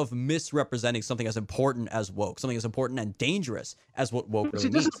off of misrepresenting something as important as woke, something as important and dangerous as what woke really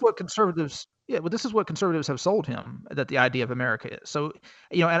means. This is what conservatives. Yeah, but this is what conservatives have sold him, that the idea of America is. So,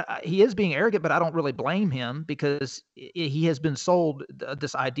 and he is being arrogant, but I don't really blame him because he has been sold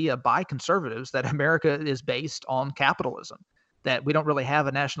this idea by conservatives that America is based on capitalism, that we don't really have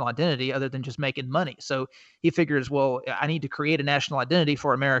a national identity other than just making money. So he figures, well, I need to create a national identity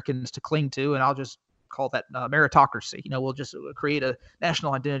for Americans to cling to, and I'll just call that meritocracy. We'll just create a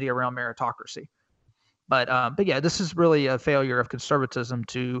national identity around meritocracy. But yeah, this is really a failure of conservatism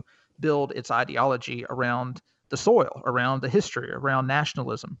to build its ideology around the soil, around the history, around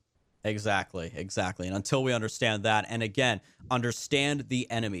nationalism. Exactly. And until we understand that, and again, understand the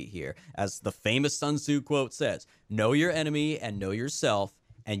enemy here, as the famous Sun Tzu quote says, know your enemy and know yourself,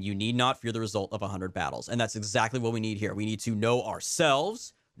 and you need not fear the result of 100 battles. And that's exactly what we need here. We need to know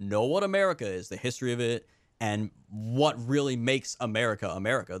ourselves, know what America is, the history of it, and what really makes America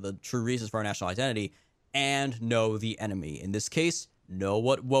America, the true reasons for our national identity, and know the enemy. In this case, know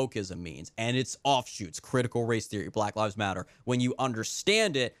what wokeism means and its offshoots, critical race theory, Black Lives Matter. When you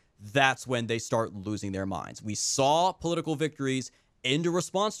understand it, that's when they start losing their minds. We saw political victories in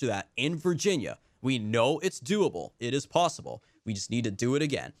response to that in Virginia. We know it's doable. It is possible. We just need to do it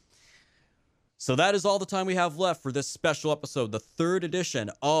again. So that is all the time we have left for this special episode, the third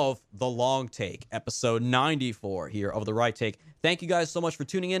edition of The Long Take, episode 94 here of The Right Take. Thank you guys so much for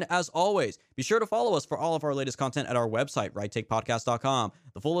tuning in. As always, be sure to follow us for all of our latest content at our website, righttakepodcast.com.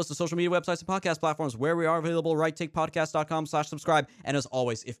 The full list of social media websites and podcast platforms where we are available, righttakepodcast.com/subscribe. And as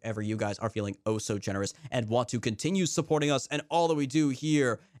always, if ever you guys are feeling oh so generous and want to continue supporting us and all that we do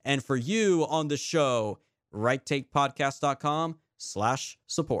here and for you on the show,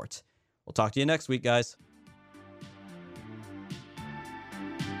 righttakepodcast.com/support. We'll talk to you next week, guys.